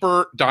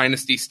deeper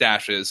dynasty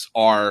stashes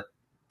are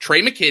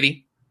Trey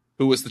McKitty,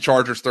 who was the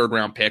Chargers'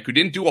 3rd-round pick, who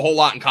didn't do a whole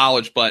lot in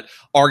college, but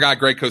our guy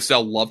Greg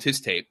Cosell loved his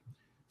tape.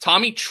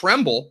 Tommy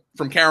Tremble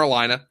from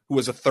Carolina, who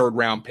was a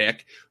 3rd-round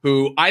pick,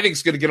 who I think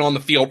is going to get on the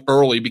field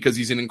early because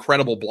he's an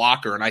incredible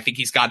blocker, and I think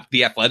he's got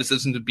the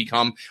athleticism to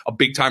become a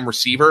big-time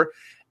receiver.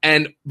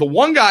 And the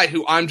one guy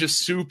who I'm just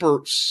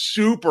super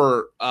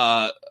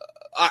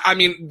I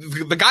mean,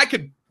 the guy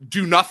could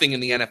do nothing in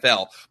the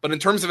NFL, but in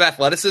terms of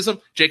athleticism,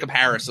 Jacob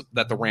Harris,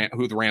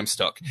 who the Rams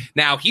took.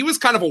 Now, he was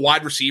kind of a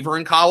wide receiver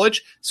in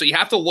college, so you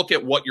have to look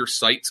at what your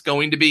site's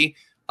going to be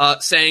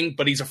saying,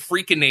 but he's a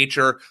freak in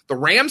nature. The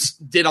Rams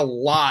did a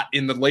lot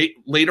in the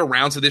later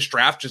rounds of this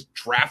draft, just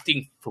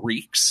drafting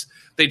freaks.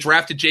 They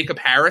drafted Jacob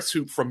Harris,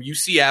 who from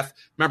UCF.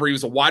 Remember, he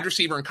was a wide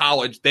receiver in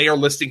college. They are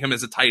listing him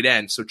as a tight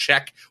end. So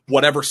check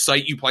whatever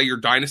site you play your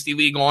dynasty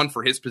league on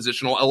for his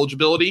positional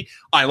eligibility.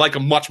 I like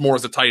him much more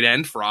as a tight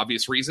end for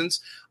obvious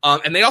reasons.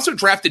 And they also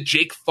drafted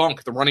Jake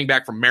Funk, the running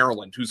back from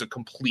Maryland, who's a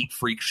complete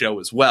freak show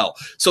as well.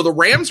 So the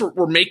Rams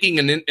were making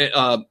an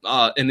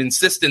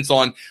insistence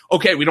on,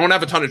 okay, we don't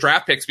have a ton of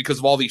draft picks because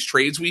of all these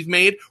trades we've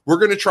made. We're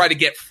going to try to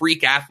get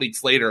freak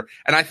athletes later.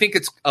 And I think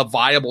it's a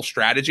viable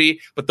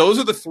strategy. But those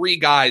are the 3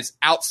 guys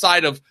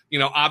outside of,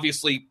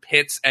 obviously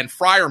Pitts and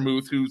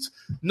Freiermuth, who's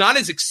not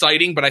as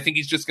exciting, but I think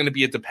he's just going to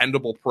be a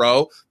dependable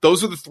pro.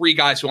 Those are the 3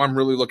 guys who I'm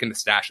really looking to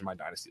stash in my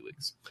dynasty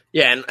leagues.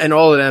 Yeah, and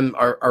all of them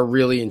are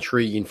really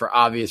intriguing for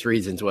obvious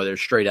reasons, whether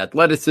it's straight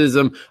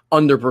athleticism,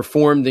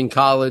 underperformed in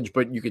college,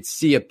 but you could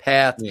see a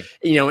path,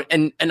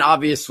 and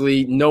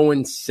obviously no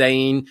one's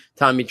saying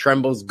Tommy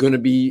Tremble's going to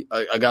be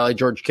a guy like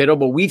George Kittle,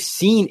 but we've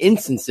seen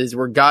instances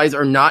where guys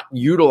are not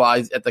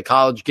utilized at the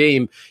college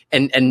game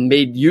and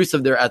made use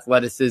of their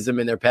athleticism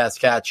and their pass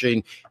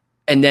catching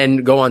and then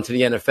go on to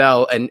the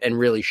NFL and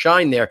really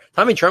shine there.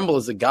 Tommy Tremble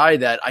is a guy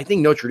that I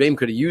think Notre Dame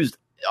could have used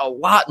a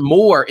lot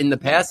more in the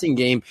passing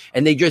game,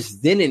 and they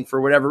just didn't for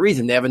whatever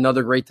reason. They have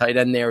another great tight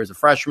end there as a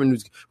freshman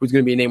who's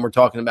going to be a name we're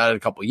talking about in a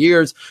couple of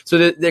years.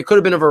 So there could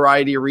have been a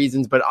variety of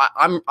reasons, but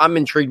I'm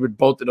intrigued with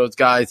both of those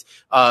guys,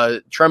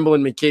 Tremble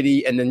and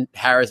McKitty, and then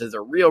Harris as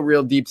a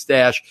real deep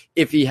stash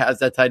if he has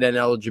that tight end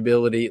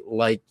eligibility,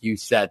 like you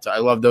said. So I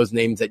love those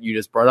names that you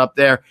just brought up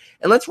there.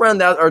 And let's round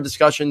out our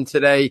discussion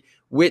today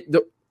with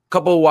the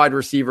couple of wide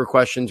receiver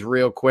questions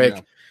real quick.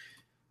 Yeah.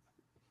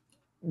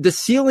 The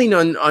ceiling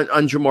on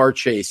Ja'Marr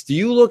Chase, do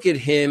you look at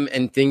him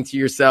and think to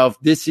yourself,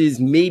 this is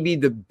maybe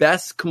the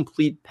best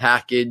complete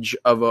package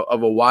of a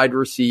wide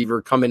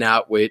receiver coming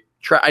out with,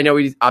 I know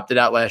he opted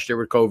out last year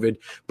with COVID,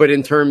 but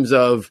in terms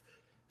of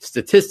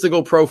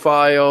statistical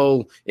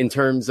profile, in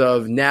terms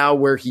of now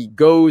where he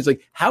goes,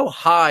 like how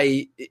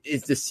high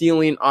is the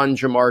ceiling on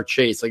Ja'Marr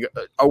Chase? Like,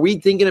 are we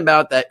thinking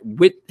about that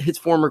with his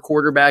former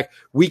quarterback?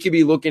 We could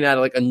be looking at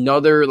like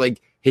another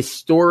like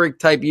historic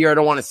type year. I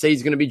don't want to say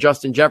he's going to be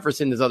Justin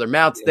Jefferson. There's other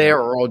mouths there,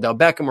 or Odell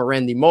Beckham or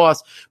Randy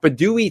Moss, but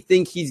do we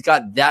think he's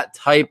got that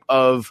type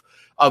of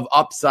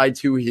upside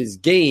to his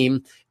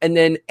game? And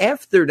then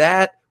after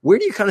that, where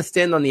do you kind of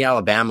stand on the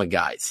Alabama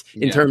guys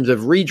in terms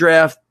of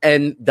redraft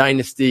and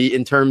dynasty,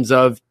 in terms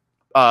of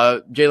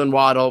Jalen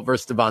Waddle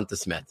versus Devonta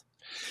Smith?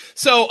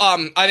 So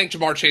I think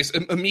Ja'Marr Chase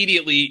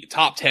immediately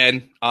top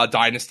 10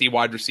 dynasty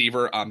wide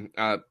receiver.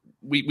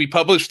 we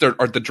published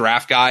the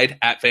draft guide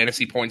at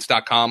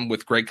fantasypoints.com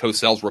with Greg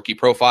Cosell's rookie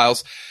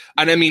profiles.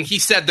 And I mean, he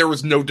said there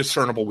was no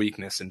discernible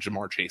weakness in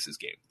Ja'Marr Chase's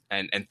game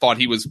and thought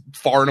he was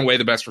far and away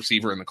the best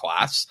receiver in the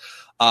class.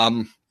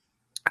 I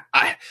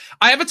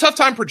have a tough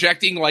time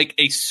projecting like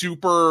a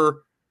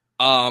super,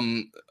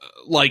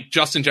 like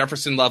Justin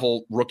Jefferson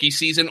level rookie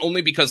season,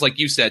 only because, like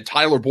you said,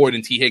 Tyler Boyd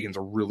and T. Higgins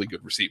are really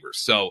good receivers.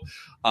 So,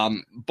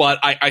 but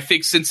I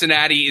think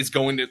Cincinnati is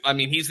going to, I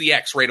mean, he's the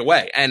X right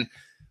away. And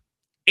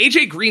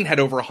AJ Green had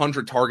over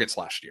 100 targets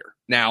last year.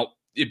 Now,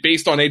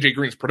 based on AJ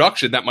Green's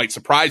production, that might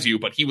surprise you,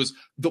 but he was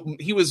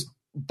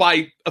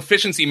by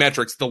efficiency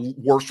metrics the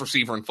worst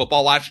receiver in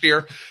football last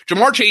year.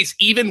 Ja'Marr Chase,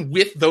 even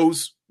with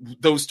those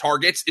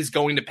targets, is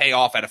going to pay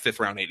off at a 5th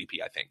round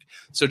ADP, I think.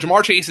 So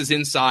Ja'Marr Chase is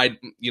inside,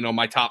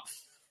 my top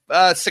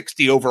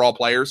 60 overall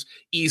players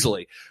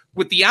easily.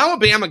 With the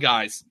Alabama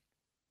guys,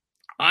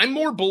 I'm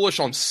more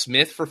bullish on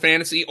Smith for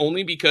fantasy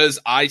only because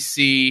I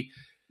see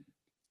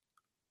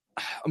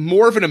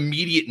more of an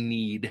immediate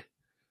need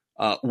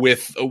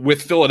with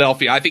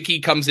Philadelphia. I think he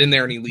comes in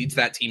there and he leads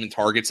that team in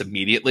targets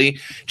immediately.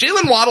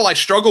 Jalen Waddle I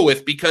struggle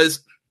with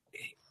because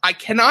I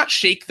cannot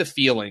shake the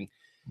feeling.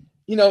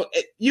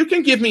 You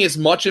can give me as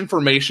much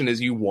information as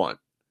you want.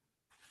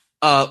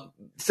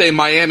 Say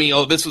Miami,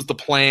 this was the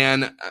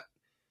plan.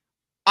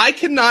 I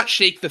cannot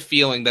shake the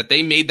feeling that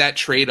they made that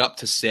trade up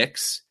to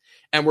 6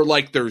 and we're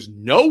like, there's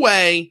no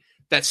way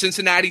that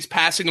Cincinnati's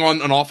passing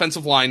on an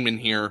offensive lineman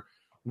here.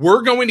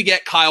 We're going to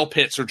get Kyle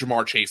Pitts or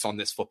Ja'Marr Chase on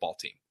this football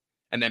team.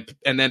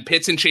 And then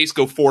Pitts and Chase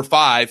go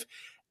 4-5.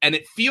 And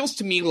it feels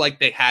to me like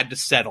they had to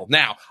settle.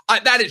 Now,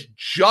 that is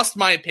just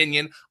my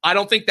opinion. I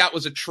don't think that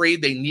was a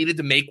trade they needed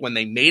to make when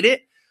they made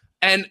it.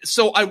 And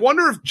so I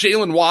wonder if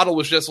Jalen Waddle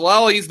was just,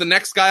 he's the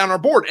next guy on our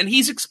board. And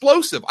he's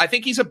explosive. I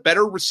think he's a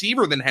better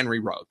receiver than Henry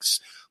Ruggs.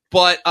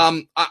 But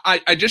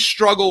I just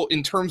struggle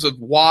in terms of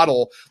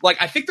Waddle. Like,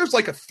 I think there's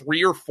like a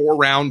 3 or 4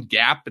 round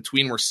gap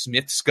between where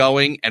Smith's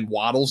going and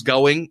Waddle's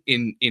going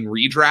in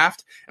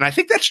redraft. And I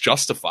think that's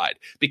justified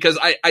because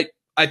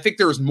I think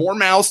there's more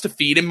mouths to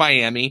feed in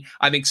Miami.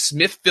 I think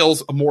Smith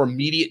fills a more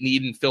immediate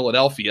need in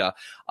Philadelphia.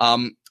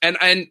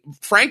 And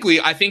frankly,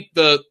 I think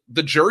the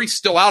jury's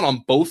still out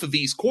on both of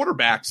these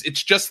quarterbacks.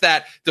 It's just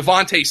that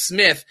Devontae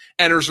Smith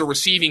enters a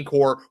receiving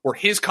core where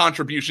his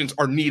contributions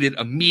are needed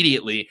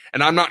immediately.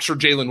 And I'm not sure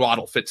Jalen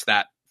Waddle fits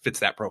that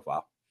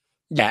profile.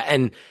 Yeah,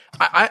 and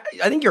I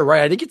think you're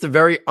right. I think it's a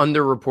very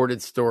underreported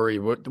story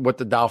what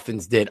the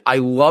Dolphins did. I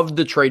loved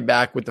the trade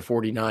back with the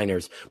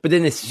 49ers. But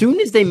then as soon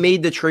as they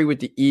made the trade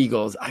with the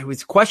Eagles, I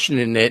was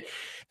questioning it.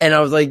 And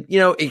I was like,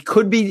 it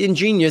could be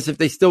ingenious if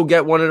they still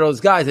get one of those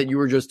guys that you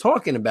were just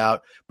talking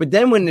about. But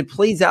then when it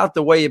plays out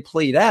the way it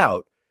played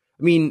out,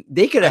 I mean,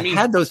 they could have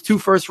had those 2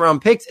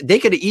 first-round picks. They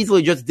could have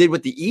easily just did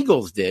what the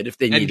Eagles did if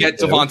they needed to. And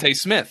get Devontae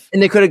Smith.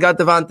 And they could have got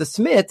Devonta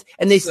Smith,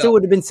 and they still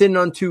would have been sitting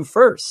on 2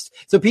 firsts.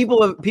 So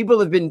people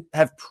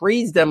have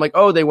praised them like,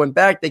 they went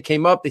back, they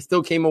came up, they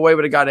still came away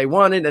with a guy they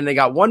wanted, and they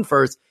got 1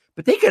 first.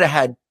 But they could have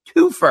had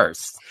 2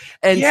 firsts.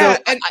 And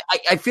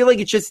I feel like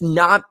it's just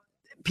not.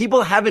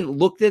 People haven't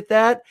looked at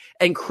that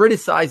and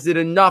criticized it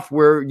enough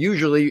where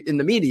usually in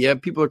the media,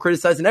 people are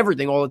criticizing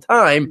everything all the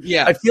time.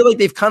 Yeah. I feel like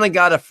they've kind of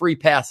got a free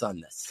pass on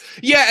this.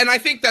 Yeah. And I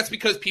think that's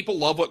because people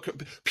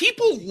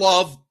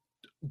love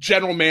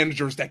general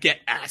managers that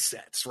get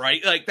assets,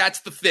 right? Like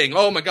that's the thing.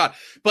 Oh my God.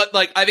 But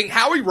like, I think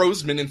Howie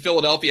Roseman in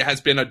Philadelphia has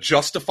been a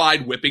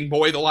justified whipping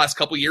boy the last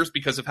couple of years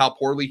because of how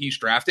poorly he's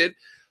drafted.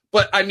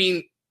 But I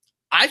mean,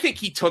 I think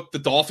he took the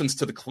Dolphins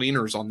to the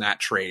cleaners on that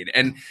trade.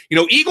 And,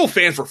 Eagle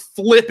fans were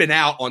flipping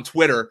out on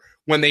Twitter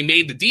when they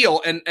made the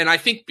deal. And I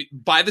think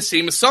by the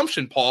same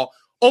assumption, Paul,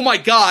 oh my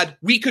God,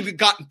 we could have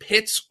gotten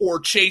Pitts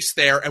or Chase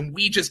there and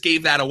we just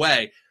gave that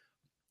away.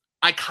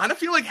 I kind of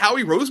feel like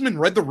Howie Roseman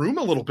read the room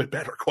a little bit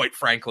better, quite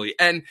frankly.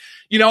 And,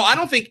 I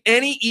don't think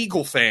any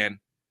Eagle fan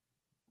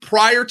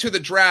prior to the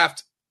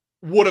draft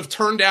would have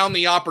turned down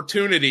the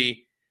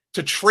opportunity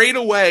to trade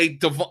away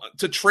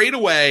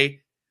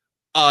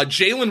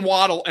Jalen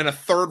Waddle and a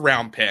 3rd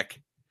round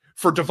pick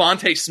for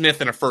Devontae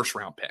Smith and a 1st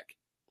round pick.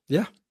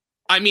 Yeah.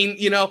 I mean,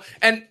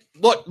 and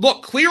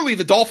look, clearly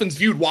the Dolphins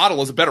viewed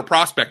Waddle as a better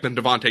prospect than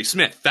Devontae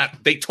Smith. That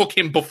they took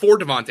him before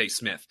Devontae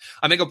Smith.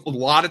 I think a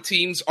lot of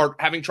teams are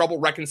having trouble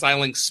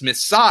reconciling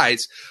Smith's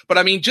size, but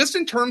I mean, just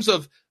in terms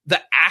of the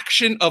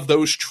action of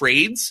those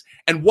trades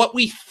and what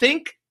we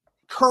think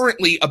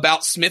currently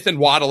about Smith and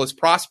Waddle as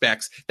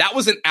prospects, that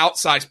was an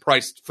outsized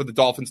price for the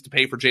Dolphins to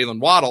pay for Jalen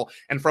Waddle.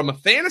 And from a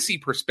fantasy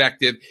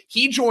perspective,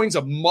 he joins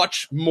a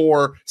much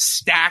more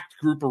stacked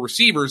group of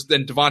receivers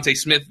than Devontae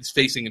Smith is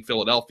facing in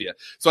Philadelphia.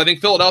 So I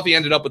think Philadelphia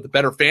ended up with the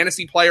better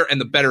fantasy player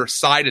and the better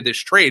side of this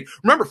trade.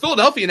 Remember,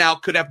 Philadelphia now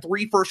could have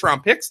 3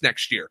 first-round picks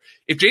next year.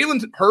 If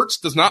Jalen Hurts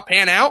does not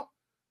pan out,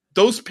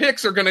 those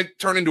picks are going to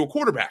turn into a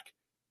quarterback.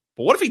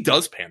 But what if he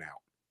does pan out?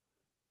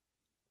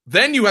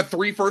 Then you have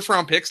 3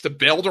 first-round picks to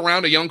build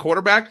around a young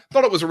quarterback.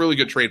 Thought it was a really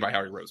good trade by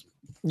Howie Roseman.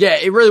 Yeah,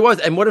 it really was.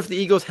 And what if the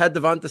Eagles had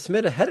Devonta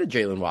Smith ahead of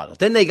Jalen Waddle?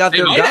 Then they got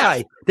their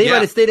guy. They might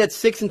have stayed at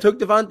 6 and took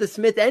Devonta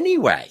Smith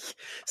anyway.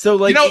 So,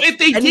 like, if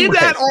they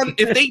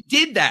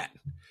did that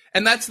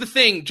And that's the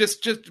thing,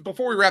 just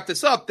before we wrap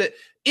this up, that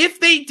if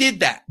they did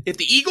that, if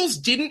the Eagles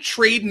didn't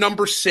trade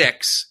number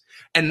 6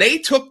 and they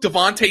took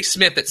Devontae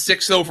Smith at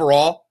 6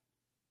 overall,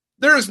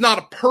 there is not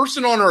a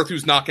person on earth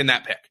who's knocking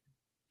that pick.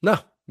 No,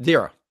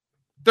 zero.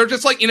 They're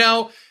just like,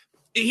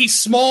 he's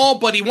small,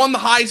 but he won the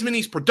Heisman.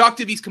 He's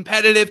productive. He's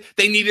competitive.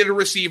 They needed a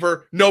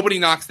receiver. Nobody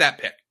knocks that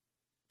pick.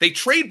 They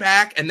trade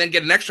back and then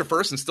get an extra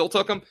first and still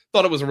took him.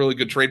 Thought it was a really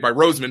good trade by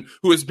Roseman,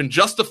 who has been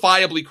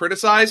justifiably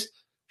criticized.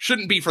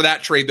 Shouldn't be for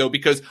that trade, though,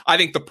 because I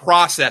think the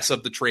process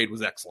of the trade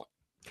was excellent.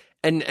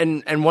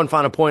 And one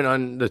final point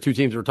on the two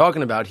teams we're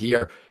talking about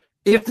here.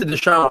 If the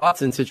Deshaun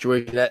Watson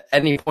situation at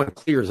any point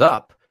clears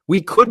up,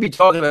 we could be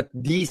talking about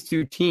these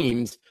two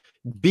teams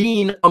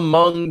being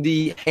among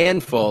the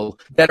handful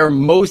that are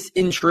most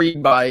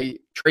intrigued by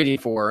trading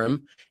for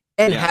him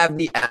and have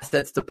the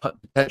assets to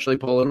potentially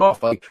pull it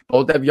off. Like,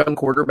 both have young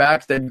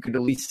quarterbacks that you could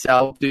at least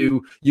sell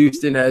to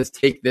Houston as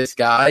take this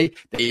guy.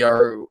 They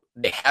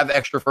have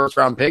extra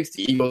first-round picks.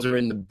 The Eagles are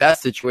in the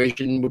best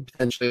situation with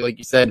potentially, like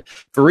you said,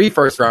 3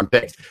 first-round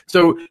picks.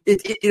 So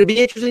it'll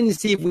be interesting to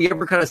see if we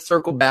ever kind of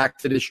circle back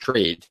to this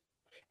trade.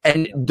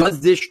 And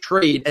does this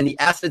trade and the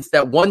assets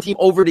that one team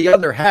over the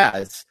other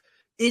has,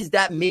 is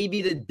that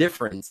maybe the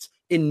difference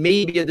in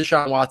maybe a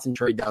Deshaun Watson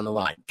trade down the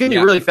line? It's going to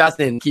be really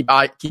fascinating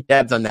to keep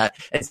tabs on that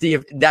and see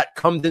if that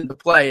comes into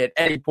play at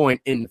any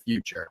point in the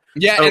future.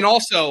 Yeah, so, and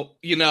also,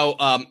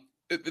 the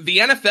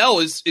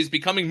NFL is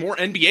becoming more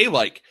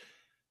NBA-like.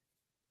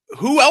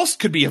 Who else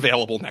could be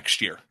available next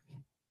year?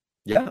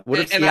 Yeah, what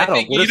if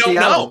Seattle? What if don't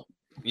know.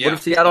 Yeah. What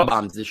if Seattle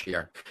bombs this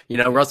year?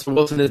 Russell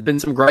Wilson has been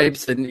some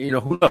gripes, and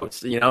who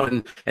knows?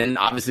 And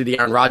obviously the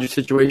Aaron Rodgers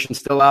situation's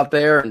still out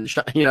there, and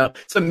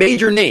some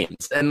major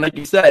names. And like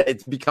you said,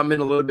 it's becoming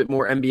a little bit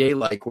more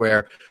NBA-like,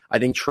 where I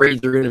think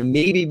trades are going to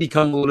maybe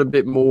become a little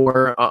bit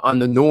more on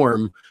the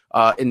norm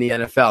in the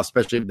NFL,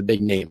 especially with the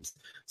big names.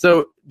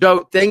 So,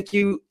 Joe, thank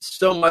you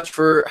so much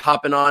for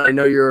hopping on. I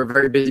know you're a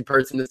very busy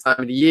person this time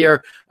of the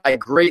year. I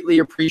greatly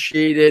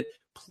appreciate it.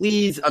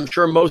 Please, I'm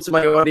sure most of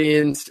my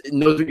audience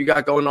knows what you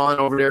got going on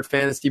over there at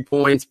Fantasy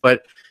Points,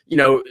 but,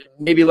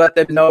 maybe let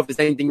them know if there's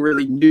anything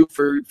really new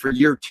for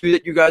year 2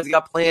 that you guys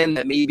got planned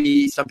that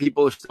maybe some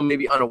people are still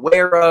maybe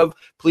unaware of.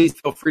 Please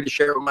feel free to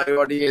share it with my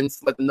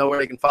audience. Let them know where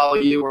they can follow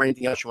you or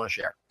anything else you want to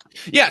share.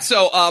 Yeah,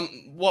 so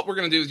what we're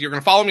going to do is you're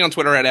going to follow me on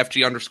Twitter at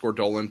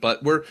FG_Dolan,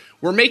 but we're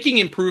making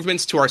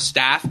improvements to our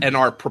staff and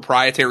our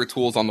proprietary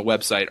tools on the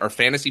website. Our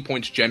Fantasy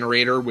Points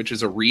Generator, which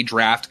is a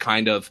redraft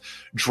kind of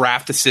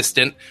draft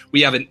assistant.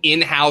 We have an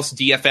in-house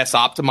DFS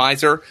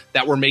optimizer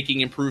that we're making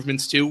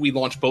improvements to. We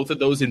launched both of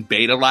those in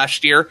beta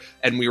last year,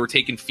 and we were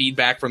taking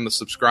feedback from the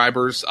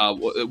subscribers,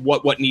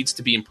 what needs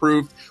to be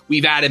improved.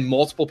 We've added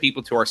multiple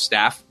people to our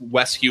staff.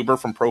 Wes Huber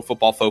from Pro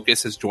Football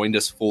Focus has joined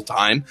us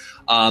full-time,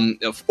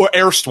 or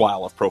erstwhile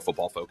of Pro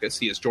Football Focus.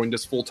 He has joined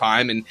us full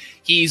time, and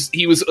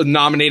he was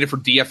nominated for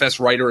DFS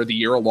Writer of the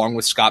Year along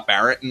with Scott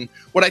Barrett. And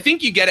what I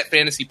think you get at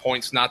Fantasy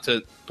Points, not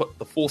to put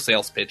the full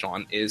sales pitch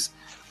on, is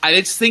I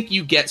just think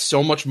you get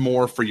so much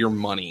more for your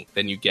money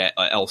than you get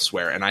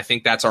elsewhere, and I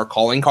think that's our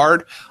calling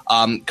card.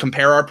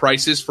 Compare our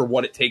prices for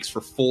what it takes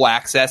for full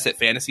access at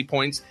Fantasy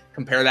Points.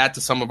 Compare that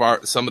to some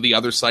of the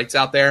other sites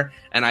out there,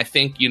 and I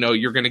think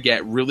you're going to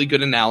get really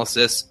good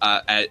analysis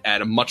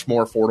at a much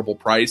more affordable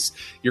price.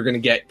 You're going to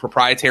get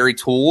proprietary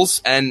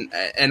tools, and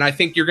I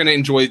think you're going to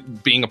enjoy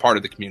being a part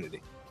of the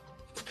community.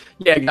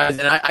 Yeah, guys,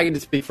 and I can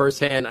just speak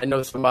firsthand. I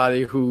know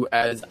somebody who,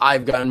 as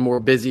I've gotten more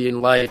busy in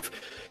life,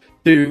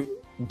 to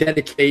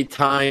dedicate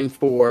time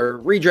for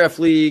redraft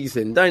leagues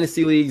and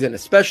dynasty leagues, and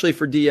especially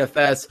for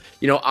DFS,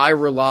 I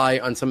rely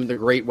on some of the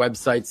great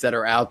websites that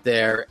are out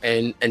there,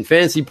 and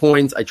Fantasy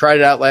Points. I tried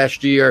it out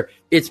last year.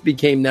 It's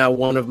became now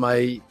one of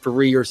my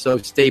 3 or so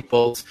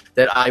staples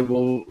that I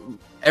will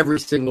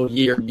every single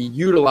year be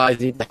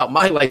utilizing to help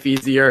my life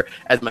easier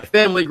as my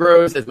family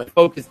grows, as my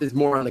focus is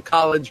more on the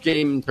college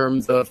game in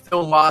terms of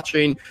film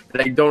watching,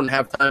 that I don't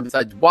have time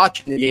besides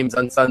watching the games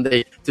on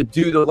Sunday to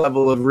do the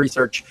level of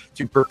research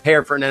to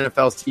prepare for an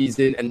NFL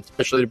season, and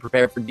especially to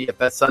prepare for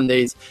DFS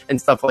Sundays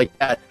and stuff like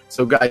that.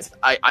 So, guys,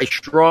 I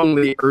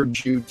strongly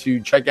urge you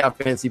to check out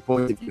Fantasy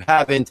Points if you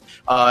haven't,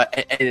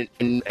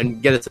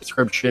 and get a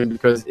subscription,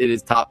 because it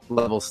is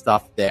top-level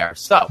stuff there.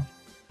 So,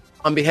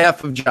 on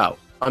behalf of Joe,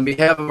 on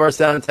behalf of our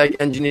sound tech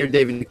engineer,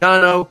 David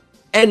Nicano,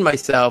 and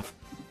myself,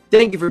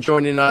 thank you for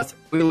joining us.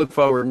 We look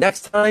forward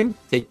next time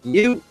taking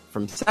you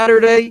from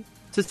Saturday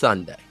to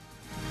Sunday.